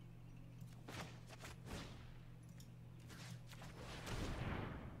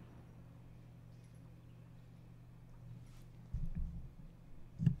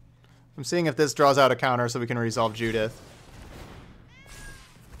 I'm seeing if this draws out a counter so we can resolve Judith.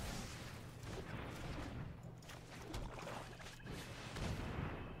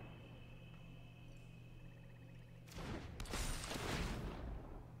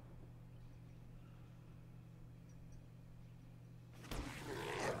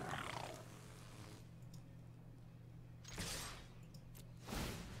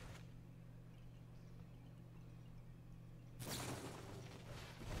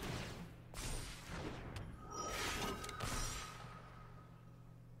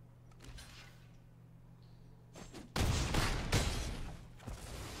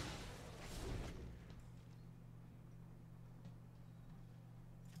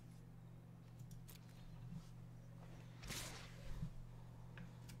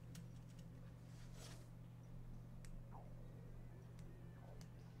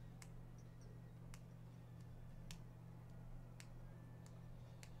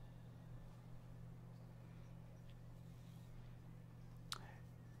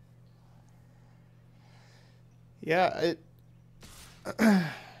 Yeah, I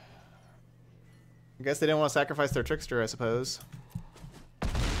guess they didn't want to sacrifice their trickster, I suppose.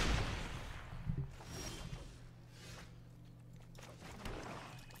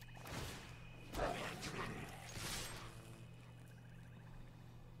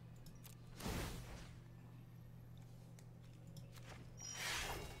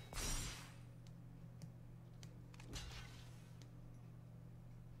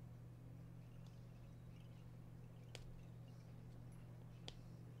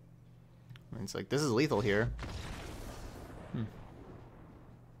 It's like, this is lethal here.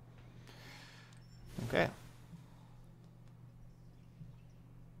 Okay. I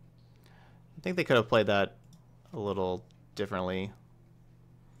think they could have played that a little differently.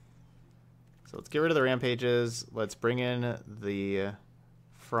 So let's get rid of the rampages. Let's bring in the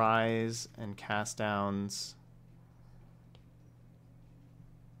fries and cast downs.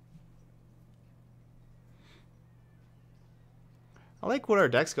 I like what our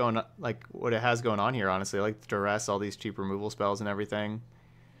deck's going, like what it has going on here, honestly. I like the duress, all these cheap removal spells and everything.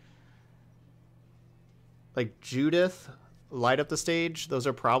 Like Judith, light up the stage. Those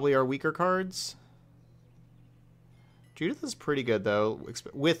are probably our weaker cards. Judith is pretty good though,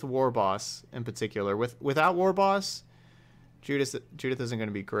 with War Boss in particular. Without War Boss, Judith isn't going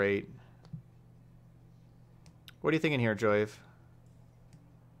to be great. What are you thinking here, Joyve?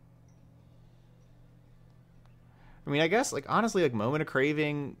 I mean, I guess, like, honestly, like, Moment of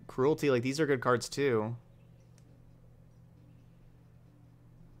Craving, Cruelty, like, these are good cards, too.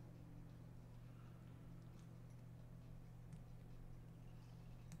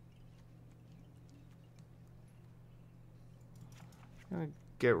 I'm gonna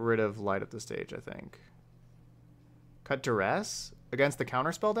get rid of Light Up the Stage, I think. Cut Duress against the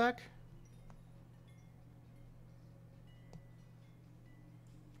Counterspell deck?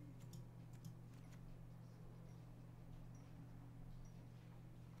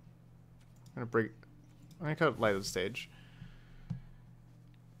 I'm gonna cut Light of the Stage.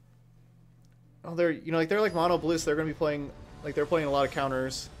 Oh, they're, you know, like, they're like mono blue, so they're gonna be playing, like, they're playing a lot of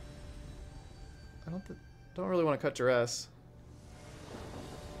counters. I don't really want to cut Duress.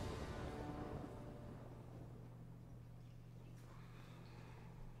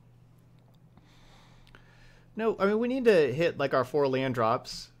 No, I mean, we need to hit, like, our 4 land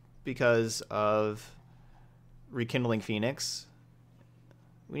drops because of Rekindling Phoenix.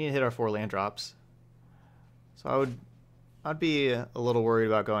 We need to hit our 4 land drops. So I'd be a little worried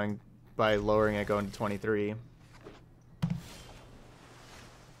about going by lowering it going to 23.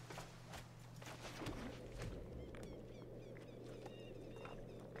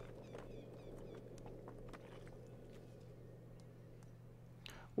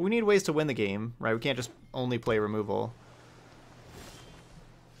 We need ways to win the game, right? We can't just only play removal.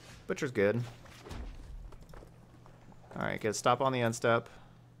 Butcher's good. Alright, get a stop on the end step.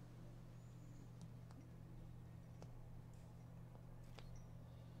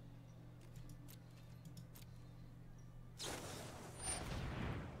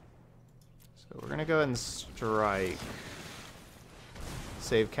 So we're gonna go ahead and strike.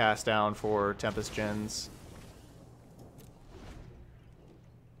 Save cast down for Tempest Gens.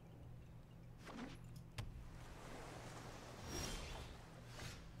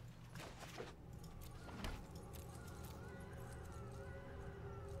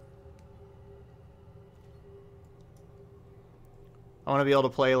 I want to be able to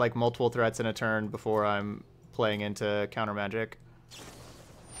play like multiple threats in a turn before I'm playing into counter magic.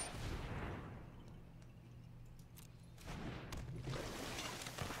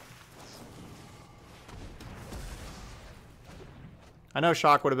 I know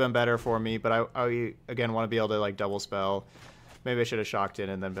shock would have been better for me, but I again want to be able to like double spell. Maybe I should have shocked in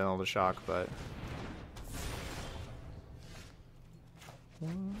and then been able to shock, but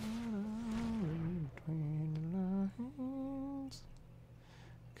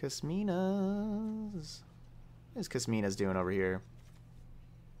Casmina's. What is Casmina's doing over here?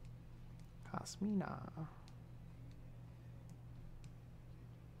 Casmina.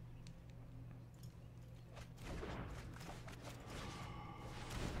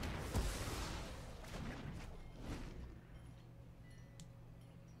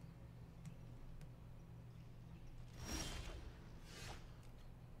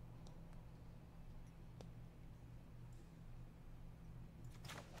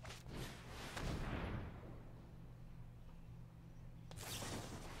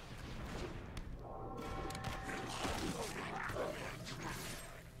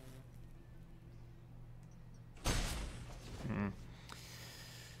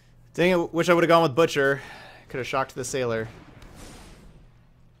 Dang it, wish I would have gone with Butcher. Could have shocked the Sailor.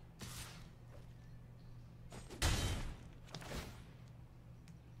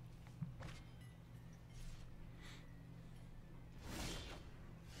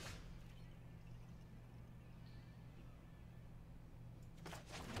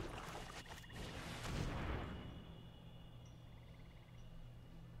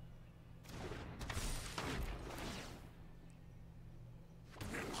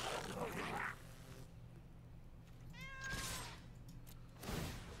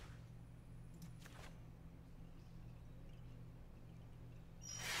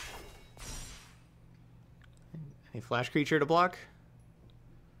 Any flash creature to block?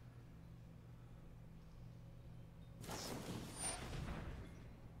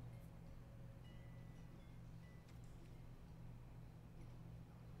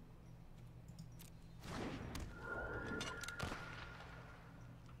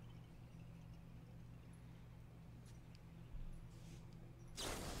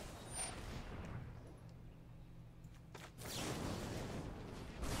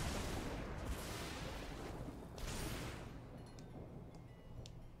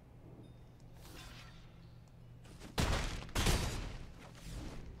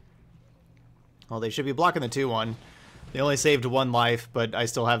 Well, they should be blocking the 2-1. They only saved 1 life, but I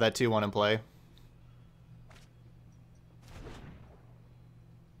still have that 2-1 in play.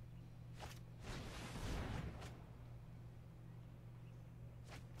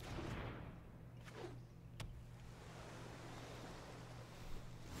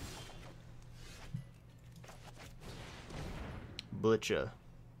 Butcher.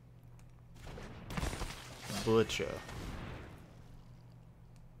 Butcher.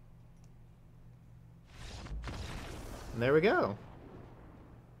 And there we go.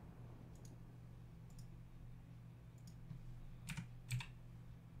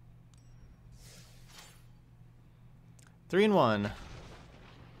 Three and 1.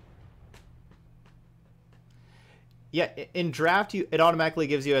 Yeah, in draft, it automatically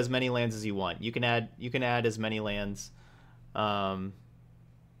gives you as many lands as you want. You can add as many lands.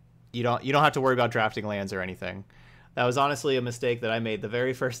 You don't have to worry about drafting lands or anything. That was honestly a mistake that I made the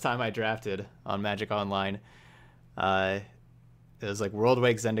very first time I drafted on Magic Online. It was like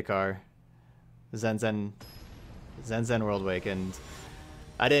Worldwake Zendikar, Zen Worldwake, and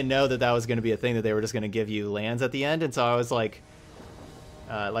I didn't know that was going to be a thing, that they were just going to give you lands at the end, and so I was like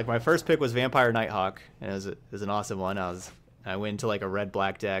my first pick was Vampire Nighthawk, and it was an awesome one. I went into like a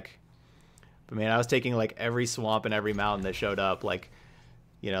red-black deck, but man, I was taking like every swamp and every mountain that showed up, like,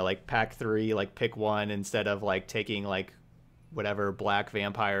 you know, like pack 3, like pick 1 instead of like taking like whatever black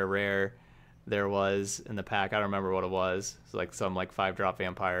vampire rare there was in the pack. I don't remember what it was. It's like some like 5-drop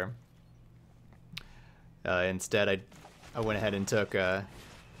vampire. Instead, I went ahead and took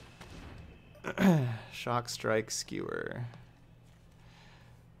Shock Strike Skewer.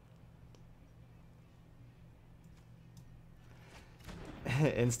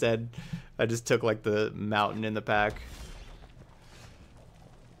 Instead, I just took like the mountain in the pack.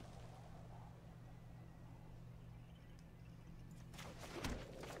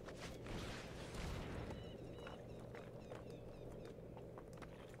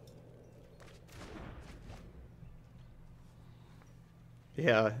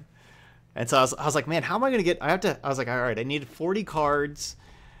 Yeah. And so I was like, man, how am I going to get... I was like, all right, I need 40 cards.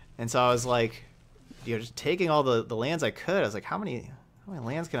 And so I was like, you know, just taking all the lands I could. I was like, how many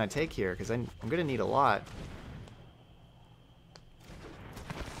lands can I take here? Because I'm going to need a lot.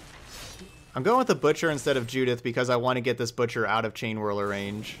 I'm going with the Butcher instead of Judith because I want to get this Butcher out of Chain Whirler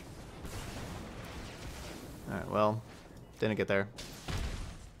range. Alright, well, didn't get there.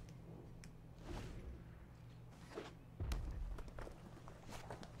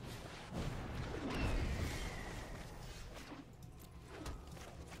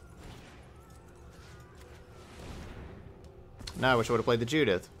 No, I wish I would have played the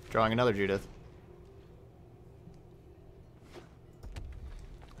Judith. Drawing another Judith.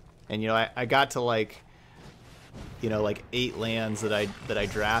 And, you know, I got to, like, you know, like 8 lands that I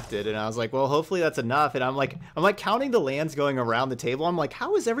drafted, and I was like, well, hopefully that's enough. And I'm like counting the lands going around the table. I'm like,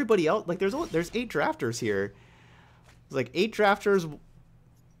 how is everybody else? Like, there's 8 drafters here. It's like 8 drafters,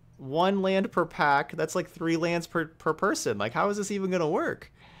 1 land per pack. That's like 3 lands per person. Like, how is this even gonna work?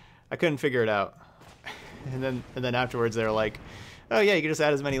 I couldn't figure it out. And then afterwards they're like, oh yeah, you can just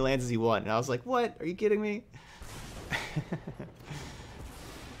add as many lands as you want. And I was like, what? Are you kidding me?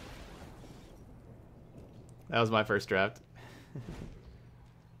 That was my first draft.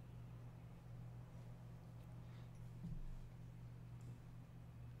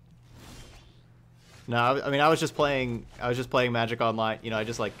 No, I mean, I was just playing Magic Online. You know, I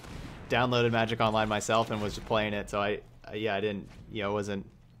just like downloaded Magic Online myself and was just playing it. So I didn't, you know,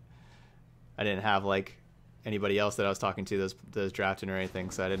 I didn't have like anybody else that I was talking to that was drafting or anything.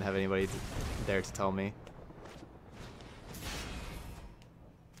 So I didn't have anybody there to tell me.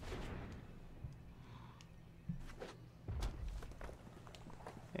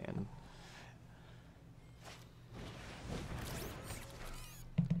 And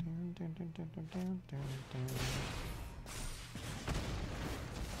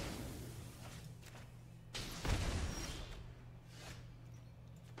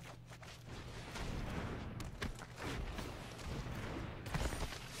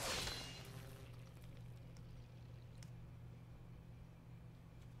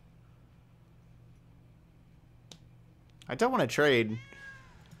I don't want to trade,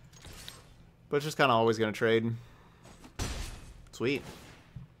 but it's just kind of always going to trade. Sweet.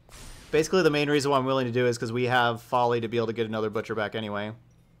 Basically, the main reason why I'm willing to do it is because we have Folly to be able to get another Butcher back anyway.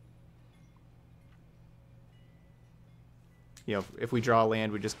 You know, if we draw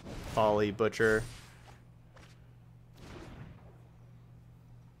land, we just Folly, Butcher.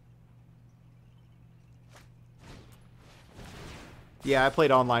 Yeah, I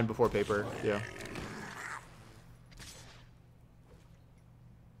played online before paper, yeah.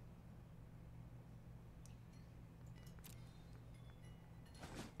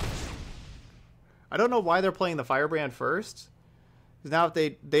 I don't know why they're playing the Firebrand first. Because now if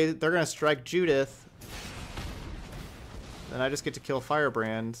they're going to strike Judith, then I just get to kill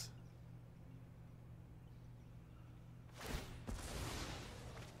Firebrand.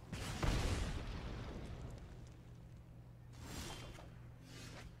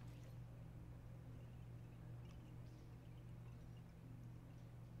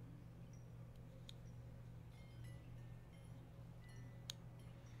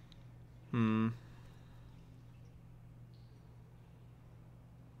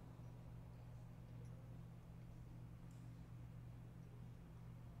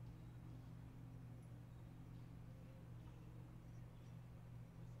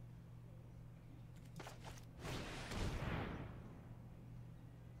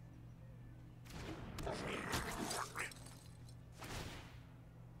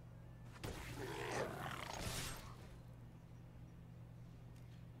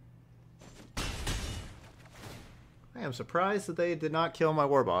 I am surprised that they did not kill my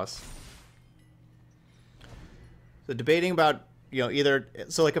war boss. So debating about, you know, either...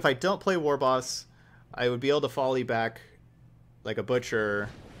 So, like, if I don't play war boss, I would be able to volley back, like, a Butcher.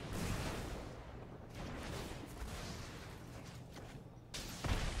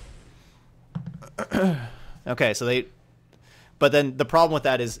 Okay, so they... But then the problem with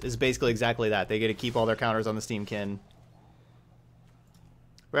that is basically exactly that. They get to keep all their counters on the Steamkin.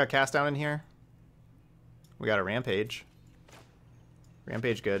 We got Cast Down in here. We got a Rampage.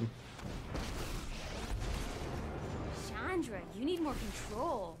 Rampage good. Chandra, you need more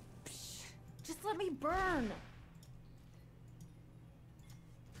control. Psh, just let me burn.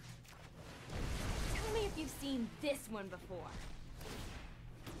 Tell me if you've seen this one before.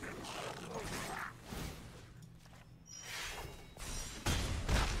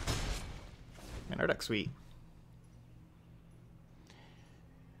 Man, our deck's sweet.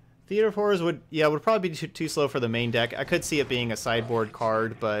 Theater of Horrors would probably be too slow for the main deck. I could see it being a sideboard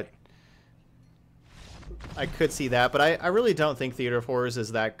card, but I could see that. But I really don't think Theater of Horrors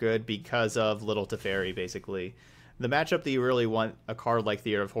is that good because of Little Teferi, basically. The matchup that you really want a card like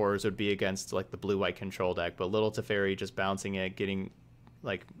Theater of Horrors would be against like the blue-white control deck, but Little Teferi just bouncing it, getting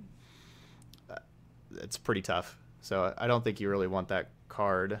like it's pretty tough. So I don't think you really want that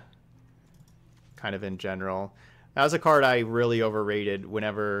card kind of in general. That was a card I really overrated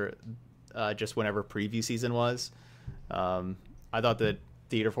whenever preview season was. I thought that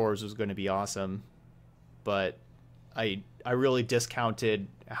Theater of Horrors was going to be awesome, but I really discounted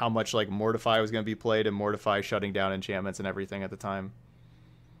how much like Mortify was going to be played and Mortify shutting down enchantments and everything at the time.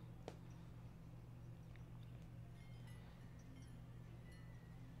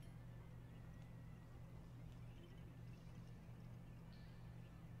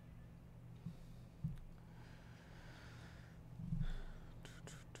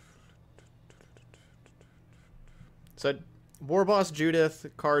 So War Boss Judith,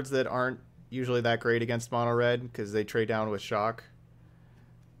 cards that aren't usually that great against mono red because they trade down with shock.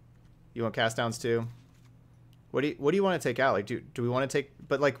 You want cast downs too? What do you want to take out? Like do we want to take,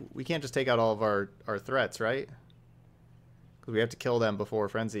 but like we can't just take out all of our threats, right? Because we have to kill them before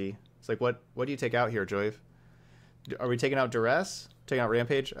Frenzy. It's like what do you take out here, Joyve? Are we taking out Duress? Taking out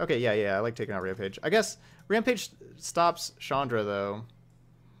Rampage? Okay, yeah, I like taking out Rampage. I guess Rampage stops Chandra though.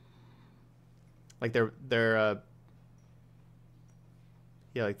 Like they're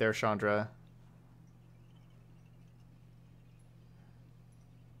yeah, like there's Chandra.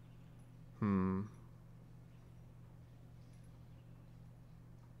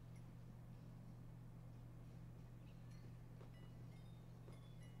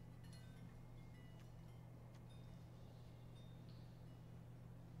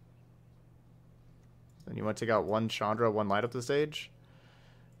 Then you want to take out one Chandra, one light up the stage?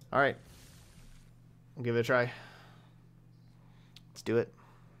 Alright. We'll give it a try. Let's do it.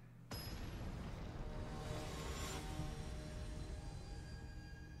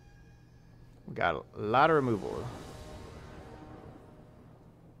 We got a lot of removal.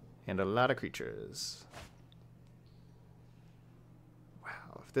 And a lot of creatures.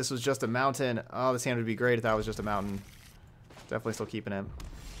 Wow, if this was just a mountain... Oh, this hand would be great if that was just a mountain. Definitely still keeping it.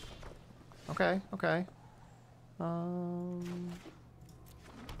 Okay. Yeah,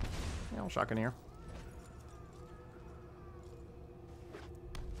 I'll shock in here.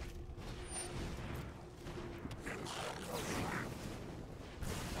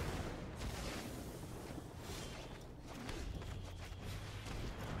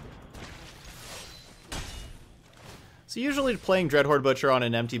 So usually playing Dreadhorde Butcher on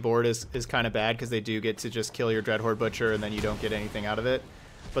an empty board is kind of bad because they do get to just kill your Dreadhorde Butcher and then you don't get anything out of it.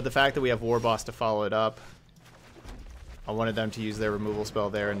 But the fact that we have War Boss to follow it up, I wanted them to use their removal spell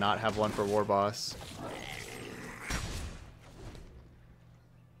there and not have one for War Boss.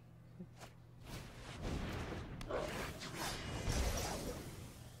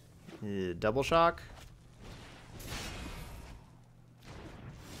 Double shock.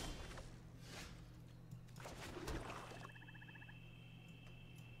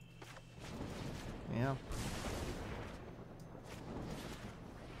 Yeah.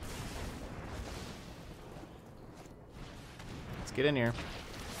 Let's get in here.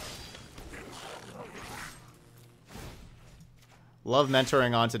 Love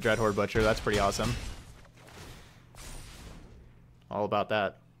mentoring onto Dreadhorde Butcher. That's pretty awesome. All about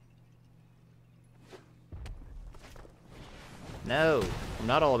that. No, I'm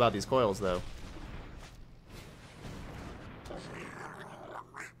not all about these coils though.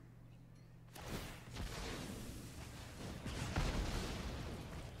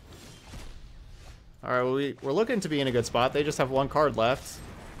 Alright, well, we're looking to be in a good spot. They just have one card left.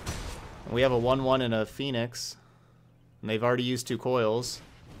 And we have a 1/1 and a Phoenix. And they've already used 2 coils.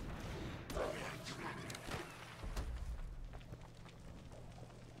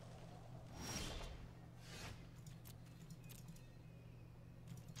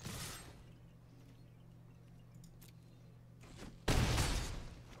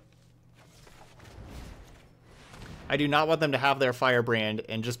 I do not want them to have their Firebrand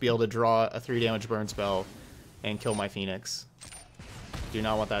and just be able to draw a 3 damage burn spell and kill my Phoenix. Do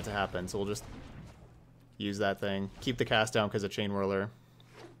not want that to happen, so we'll just use that thing. Keep the cast down because of Chain Whirler.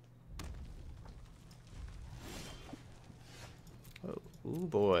 Oh, ooh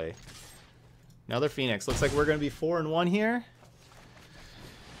boy. Another Phoenix. Looks like we're going to be 4-1 here.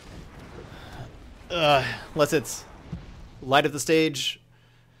 Unless it's light of the stage.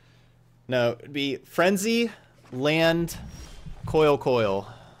 No, it'd be Frenzy, land, coil.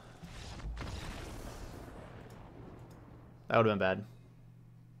 That would have been bad.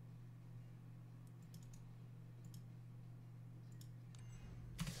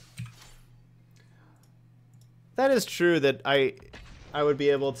 That is true that I would be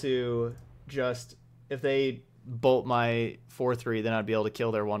able to just, if they bolt my 4/3, then I'd be able to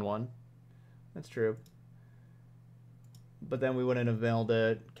kill their 1/1. That's true. But then we wouldn't have been able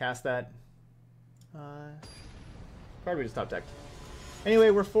to cast that. Probably just top deck. Anyway,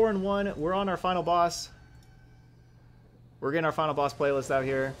 we're 4-1. We're on our final boss. We're getting our final boss playlist out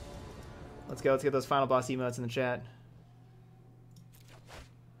here. Let's go. Let's get those final boss emotes in the chat.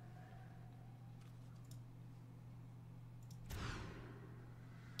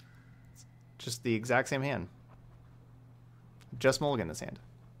 Just the exact same hand. Just mulligan this hand.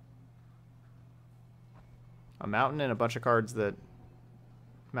 A mountain and a bunch of cards that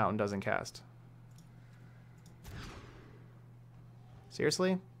mountain doesn't cast.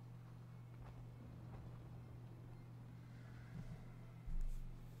 Seriously?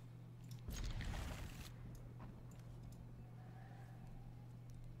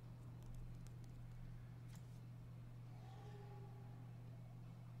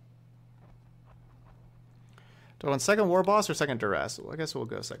 Do I want second War Boss or second Duress? Well, I guess we'll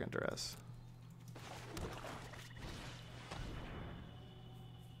go second Duress.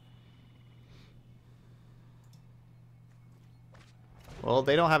 Well,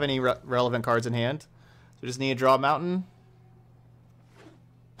 they don't have any relevant cards in hand. So just need to draw a mountain.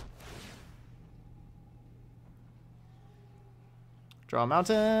 Draw a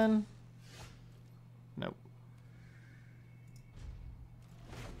mountain. Nope.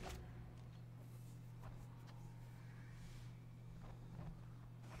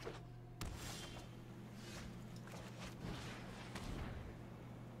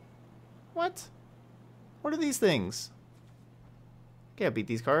 What? What are these things? Can't beat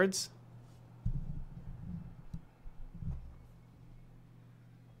these cards.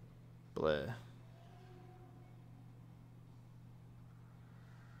 Bleh.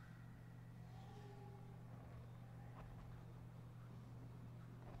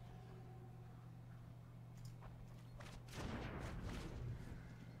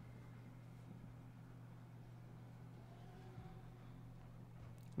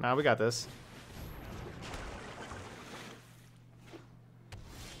 Nah, we got this.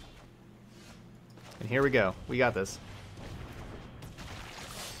 And here we go. We got this.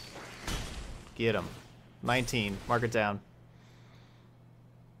 Get him. 19. Mark it down.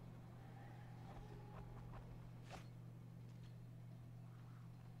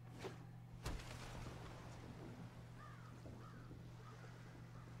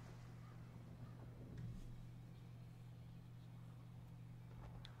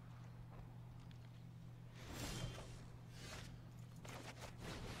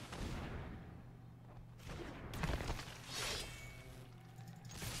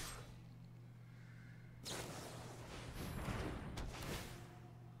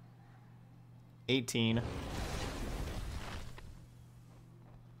 $18.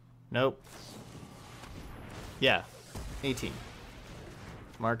 Nope. Yeah, 18.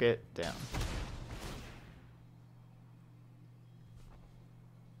 Mark it down.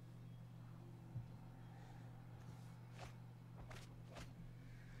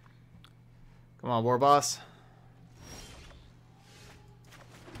 Come on, War Boss.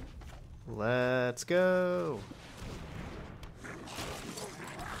 Let's go.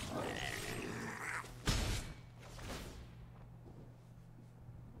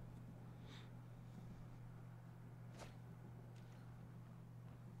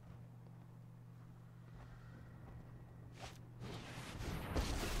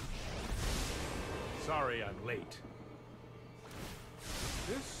 Sorry I'm late.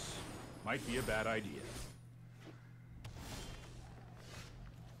 This might be a bad idea.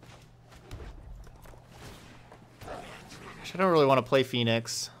 I don't really want to play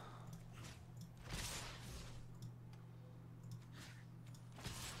Phoenix.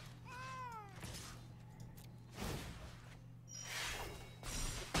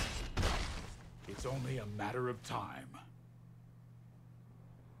 It's only a matter of time.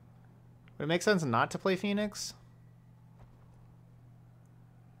 Would it make sense not to play Phoenix?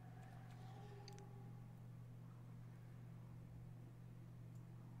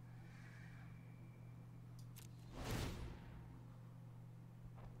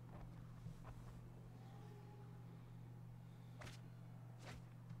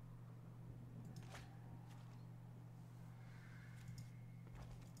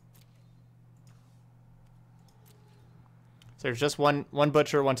 So there's just one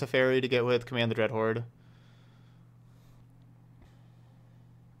Butcher, one Teferi to get with Command the Dread Horde.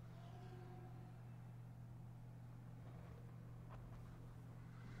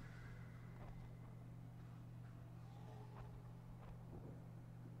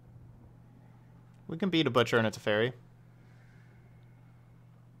 We can beat a Butcher and a Teferi.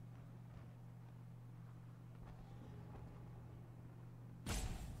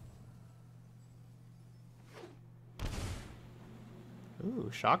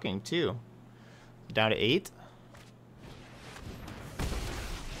 Ooh, shocking too. Down to 8.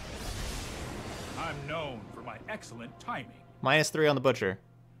 I'm known for my excellent timing. -3 on the Butcher.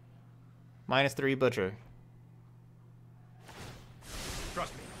 -3 Butcher.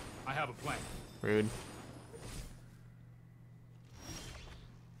 Trust me, I have a plan. Rude.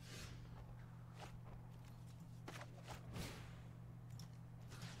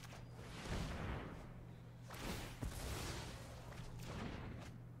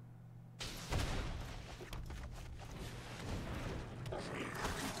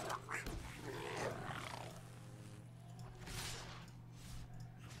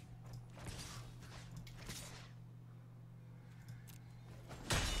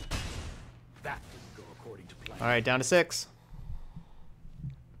 according to plan. All right, down to 6.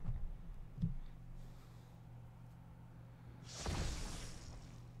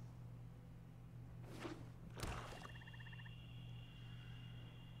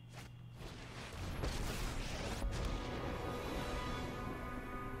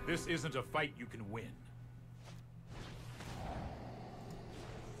 This isn't a fight you can win.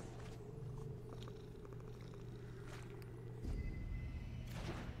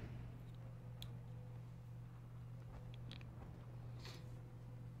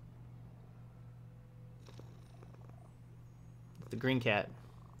 The green cat.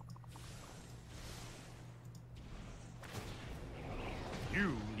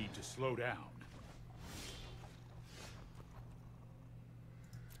 You need to slow down.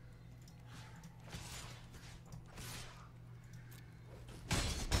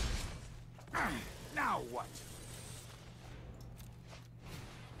 Now what?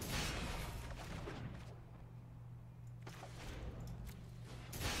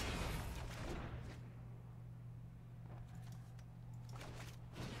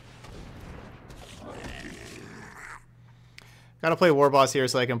 Gotta play War Boss here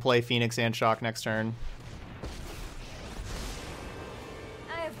so I can play Phoenix and Shock next turn.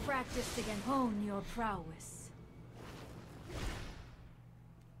 I have practiced again. Hone your prowess.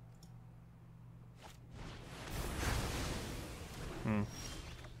 I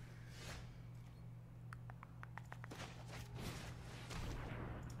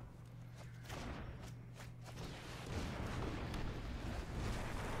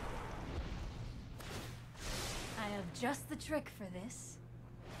have just the trick for this.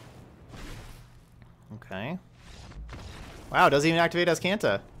 Okay. Wow, doesn't even activate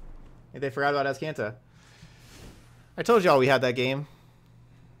Azcanta. They forgot about Azcanta. I told y'all we had that game.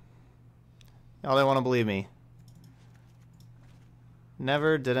 Y'all didn't want to believe me.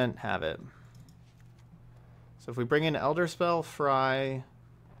 Never didn't have it. So if we bring in Elder Spell, Fry,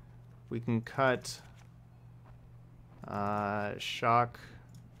 we can cut Shock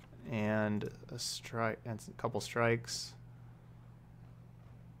and a strike and a couple strikes.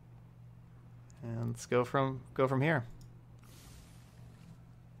 And let's go from here.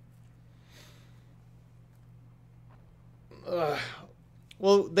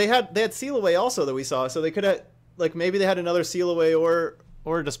 Well, they had Seal Away also that we saw, so they could have, like, maybe they had another Seal Away or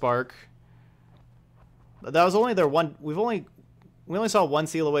Despark. That was only their one. We only saw one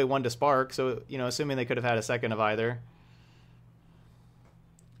Seal Away, one Despark, so you know, assuming they could have had a second of either.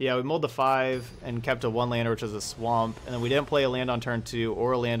 Yeah, we mulled the 5 and kept a 1-lander, which is a swamp, and then we didn't play a land on turn 2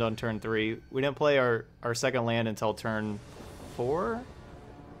 or a land on turn 3. We didn't play our second land until turn 4? Or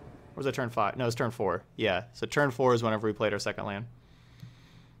was it turn 5? No, it was turn 4. Yeah, so turn 4 is whenever we played our second land.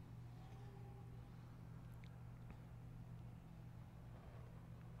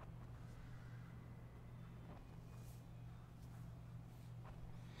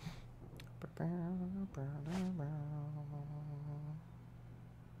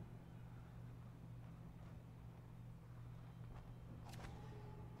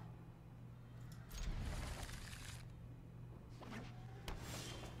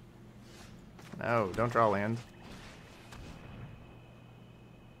 No, don't draw land.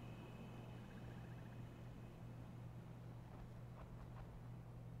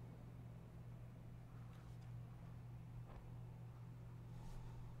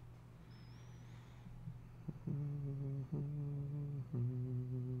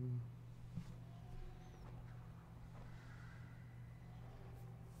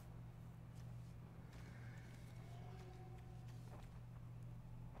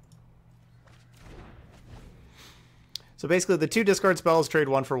 So basically, the 2 discard spells trade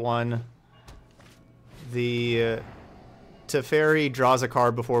 1 for 1. The Teferi draws a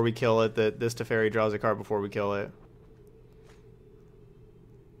card before we kill it. This Teferi draws a card before we kill it.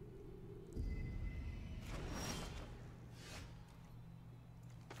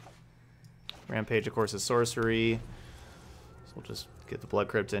 Rampage, of course, is sorcery. So we'll just get the Blood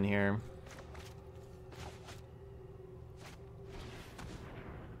Crypt in here.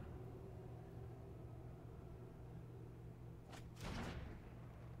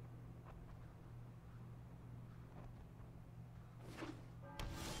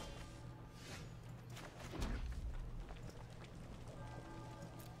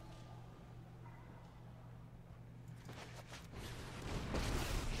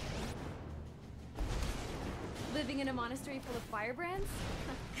 Living in a monastery full of firebrands?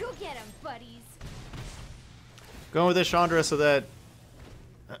 Go get 'em, buddies. Going with this Chandra so that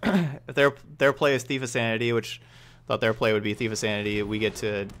if their play is Thief of Sanity, which I thought their play would be Thief of Sanity, we get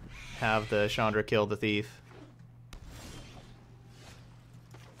to have the Chandra kill the Thief.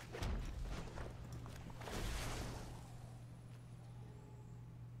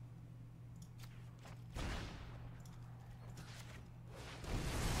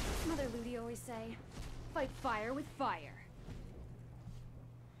 always say. Fight fire with fire.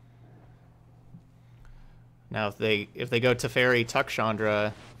 Now, if they go Teferi, Tuck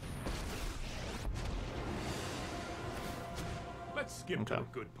Chandra. Let's skip to the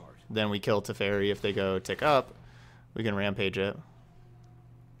good part. Then we kill Teferi. If they go Tick Up, we can rampage it.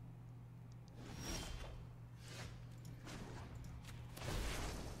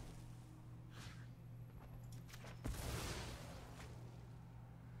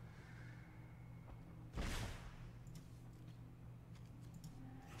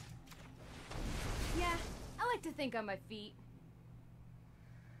 Yeah, I like to think on my feet.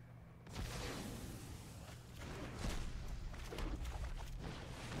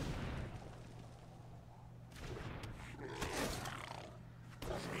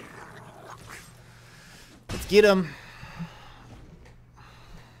 Let's get him.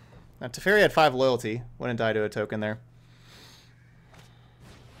 Now, Teferi had 5 loyalty. Wouldn't die to a token there.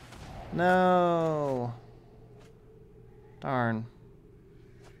 No. Darn.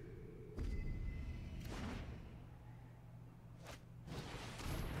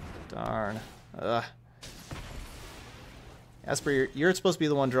 Darn. Ugh. Esper, you're supposed to be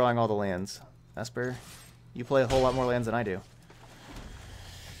the one drawing all the lands. Esper, you play a whole lot more lands than I do.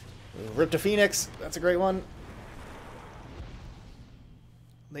 Rip to Phoenix. That's a great one.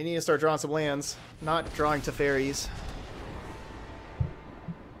 They need to start drawing some lands, not drawing Teferis.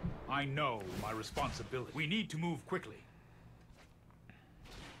 I know my responsibility. We need to move quickly.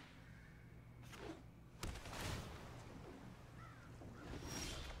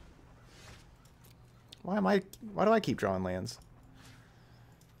 Why do I keep drawing lands?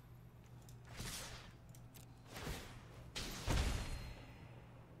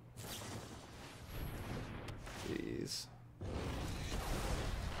 Jeez.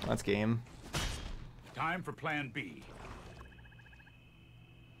 That's game. Time for plan B.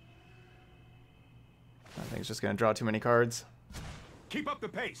 I think it's just going to draw too many cards. Keep up the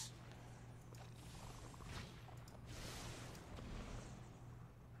pace.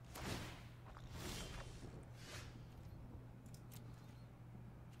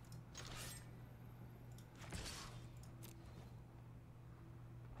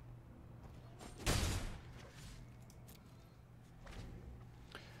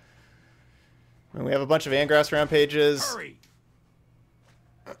 And we have a bunch of Angrass Rampages. Hurry.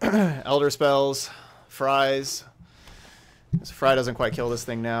 Elder Spells. Fries. This Fry doesn't quite kill this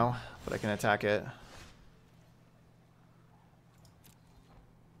thing now, but I can attack it.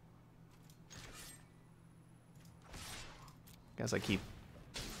 Guess I keep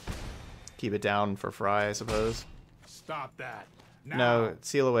it down for Fry, I suppose. Stop that. Now. No,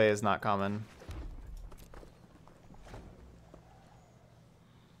 Seal Away is not common.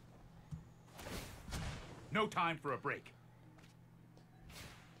 No time for a break.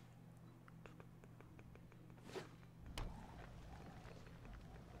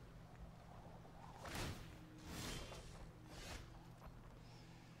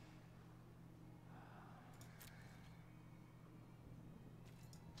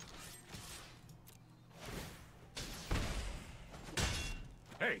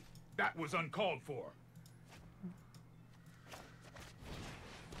 Hey, that was uncalled for.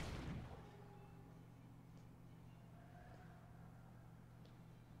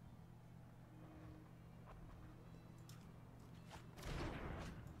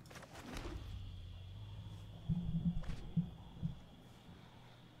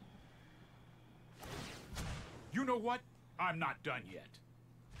 You know what? I'm not done yet.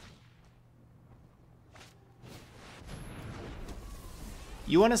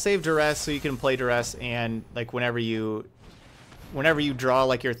 You want to save Duress so you can play Duress, and like whenever you draw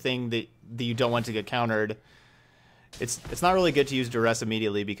like your thing that you don't want to get countered, it's not really good to use Duress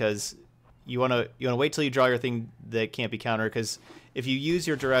immediately, because you want to wait till you draw your thing that can't be countered, because if you use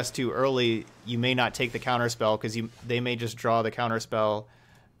your Duress too early, you may not take the counter spell, because they may just draw the counter spell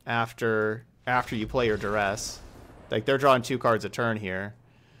after you play your Duress. Like, they're drawing 2 cards a turn here.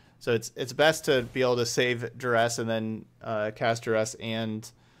 So it's best to be able to save Duress and then cast Duress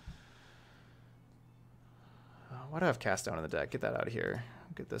and... why do I have Cast Down in the deck? Get that out of here.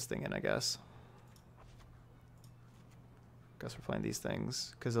 Get this thing in, I guess. Guess we're playing these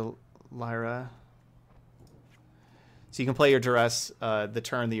things because of Lyra. So you can play your Duress the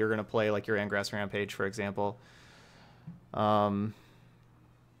turn that you're going to play, like your Angrass Rampage, for example.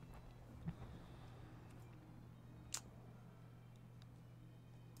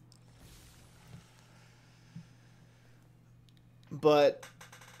 But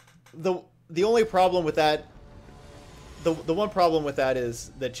the only problem with that, the one problem with that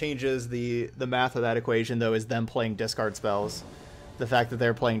is that changes the math of that equation, though, is them playing discard spells. The fact that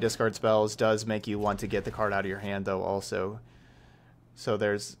they're playing discard spells does make you want to get the card out of your hand, though, also. So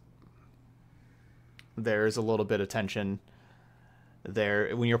there's a little bit of tension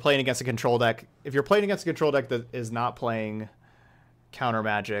there. When you're playing against a control deck, if you're playing against a control deck that is not playing counter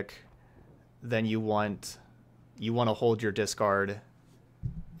magic, then you want to hold your discard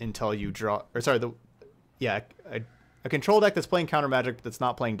until you draw, or sorry, a control deck that's playing counter magic that's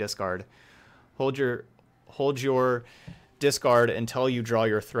not playing discard, hold your discard until you draw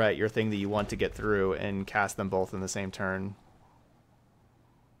your threat, your thing that you want to get through, and cast them both in the same turn.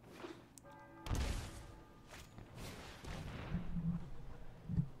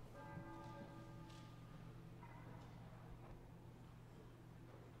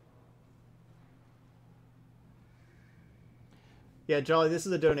 Yeah, Jolly, this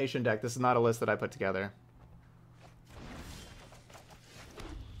is a donation deck. This is not a list that I put together.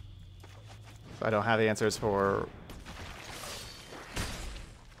 So I don't have answers for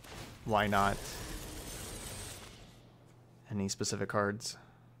why not any specific cards.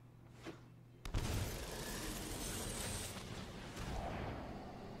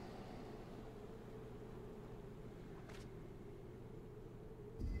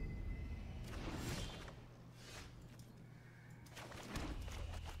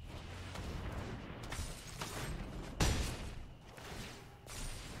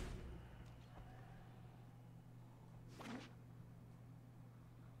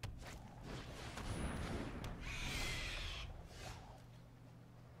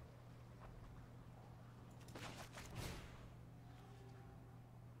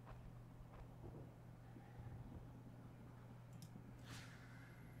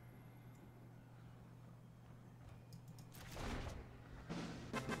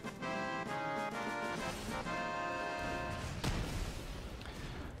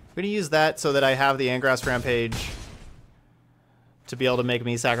 I'm going to use that so that I have the Angrass Rampage to be able to make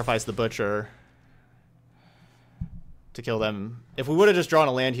me sacrifice the Butcher to kill them. If we would have just drawn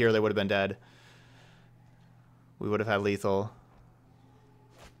a land here, they would have been dead. We would have had lethal.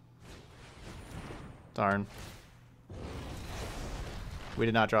 Darn. We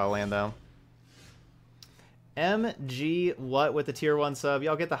did not draw a land, though. MG what with the tier 1 sub?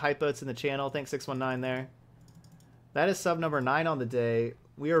 Y'all get the hype boats in the channel. Thanks 619 there. That is sub number 9 on the day.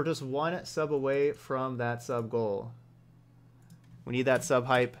 We are just one sub away from that sub goal. We need that sub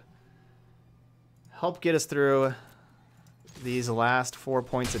hype. Help get us through these last 4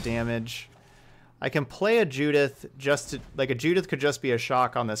 points of damage. I can play a Judith just to, like, a Judith could just be a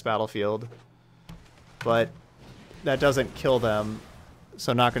shock on this battlefield, but that doesn't kill them,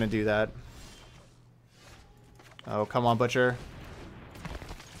 so not going to do that. Oh, come on, Butcher.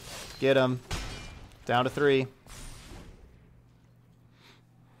 Get him. Down to 3.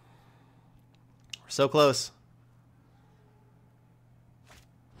 We're so close.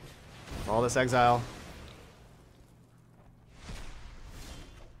 All this exile.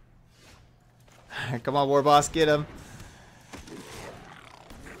 Come on, War Boss, get him.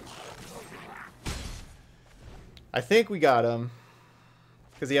 I think we got him.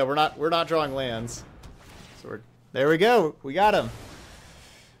 Because yeah, we're not drawing lands. So there we go. We got him.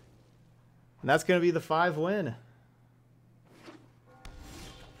 And that's going to be the 5 win.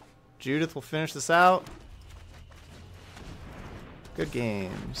 Judith will finish this out. Good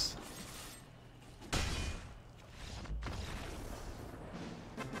games.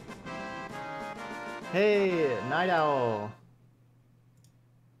 Hey, Night Owl.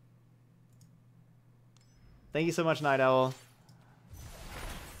 Thank you so much, Night Owl.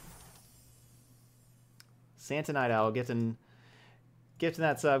 Santa Night Owl gifting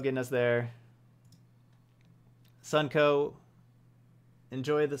that sub, getting us there. Sunco,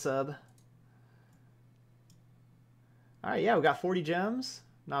 enjoy the sub. Alright, yeah, we got 40 gems.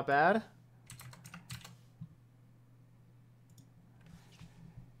 Not bad.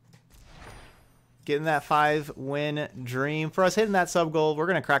 Getting that 5-win dream. For us hitting that sub goal, we're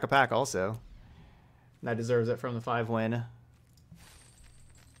going to crack a pack also. That deserves it from the 5-win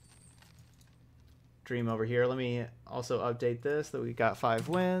dream over here. Let me also update this that we got 5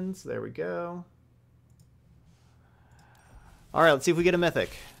 wins. There we go. All right, let's see if we get a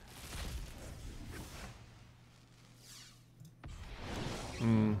mythic.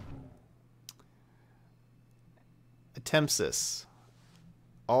 Tempsis.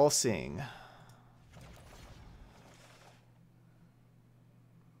 All-Seeing.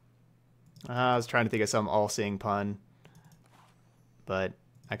 I was trying to think of some all-seeing pun, but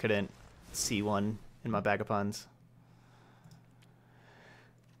I couldn't see one in my bag of puns.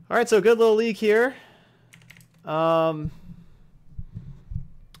 All right, so good little league here. For our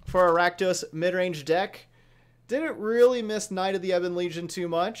Rakdos Midrange deck, Didn't really miss Knight of the Ebon Legion too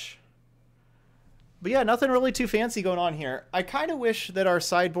much. But yeah, nothing really too fancy going on here. I kind of wish that our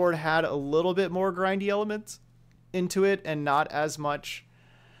sideboard had a little bit more grindy elements into it and not as much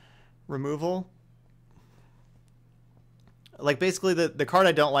removal. Like, basically, the card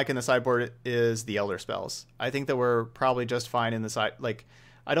I don't like in the sideboard is the Elder Spells. I think that we're probably just fine in the side. Like,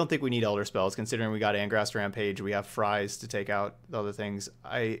 I don't think we need Elder Spells, considering we got Angrass Rampage, we have Fries to take out the other things.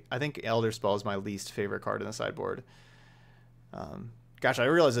 I think Elder Spell is my least favorite card in the sideboard. Gosh, I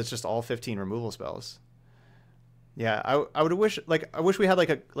realize it's just all 15 removal spells. Yeah, I would wish, like, I wish we had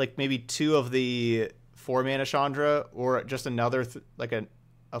like maybe 2 of the 4-mana Chandra, or just another like a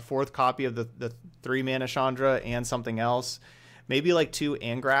 4th copy of the 3-mana Chandra and something else. Maybe like 2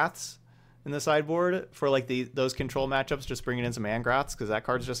 Angraths in the sideboard for like those control matchups, just bringing in some Angraths, because that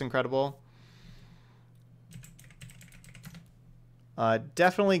card's just incredible.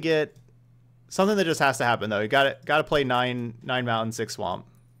 Definitely get something that just has to happen though. You gotta play 9 mountain, 6 swamp.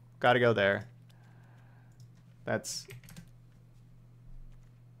 Gotta go there. That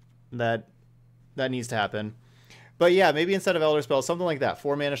needs to happen. But yeah, maybe instead of Elder Spell, something like that.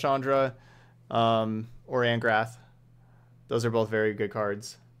 4-mana Chandra, or Angrath. Those are both very good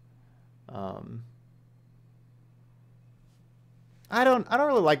cards. I don't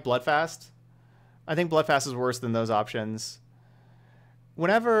really like Bloodfast. I think Bloodfast is worse than those options.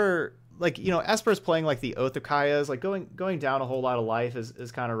 Whenever, like, you know, Esper's playing like the Oath of Kayas, like going down a whole lot of life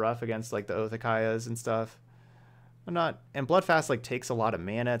is kind of rough against like the Oath of Kayas and stuff. And Bloodfast like takes a lot of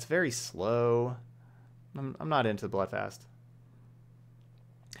mana. It's very slow. I'm not into Bloodfast.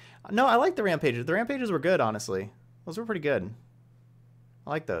 No, I like the Rampages. The Rampages were good, honestly. Those were pretty good. I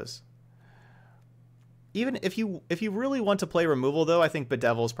like those. Even if you really want to play removal, though, I think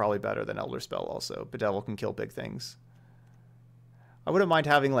Bedevil is probably better than Elder Spell also. Bedevil can kill big things. I wouldn't mind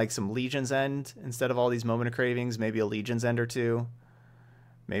having like some Legion's End instead of all these Moment of Cravings. Maybe a Legion's End or 2.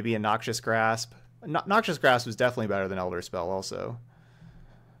 Maybe a Noxious Grasp. Noxious Grasp was definitely better than Elder Spell also,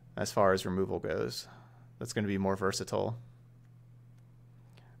 as far as removal goes. That's going to be more versatile.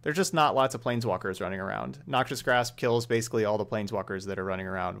 There's just not lots of Planeswalkers running around. Noxious Grasp kills basically all the Planeswalkers that are running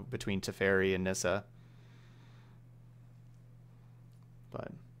around between Teferi and Nissa.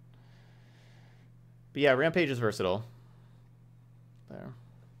 But yeah, Rampage is versatile. There.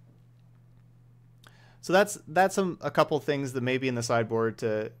 So that's a couple things that may be in the sideboard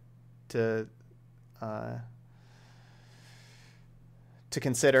to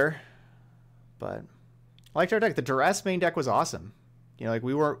consider. But I liked our deck. The Duress main deck was awesome. You know, like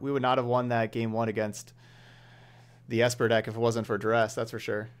we would not have won that game 1 against the Esper deck if it wasn't for Duress, that's for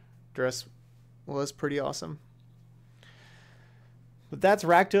sure. Duress was pretty awesome. But that's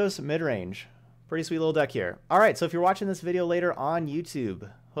Rakdos Midrange. Pretty sweet little deck here. All right, so if you're watching this video later on YouTube,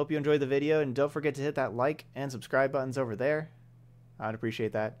 hope you enjoyed the video, and don't forget to hit that like and subscribe buttons over there. I'd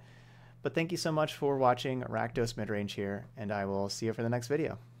appreciate that. But thank you so much for watching Rakdos Midrange here, and I will see you for the next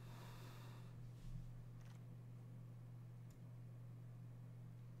video.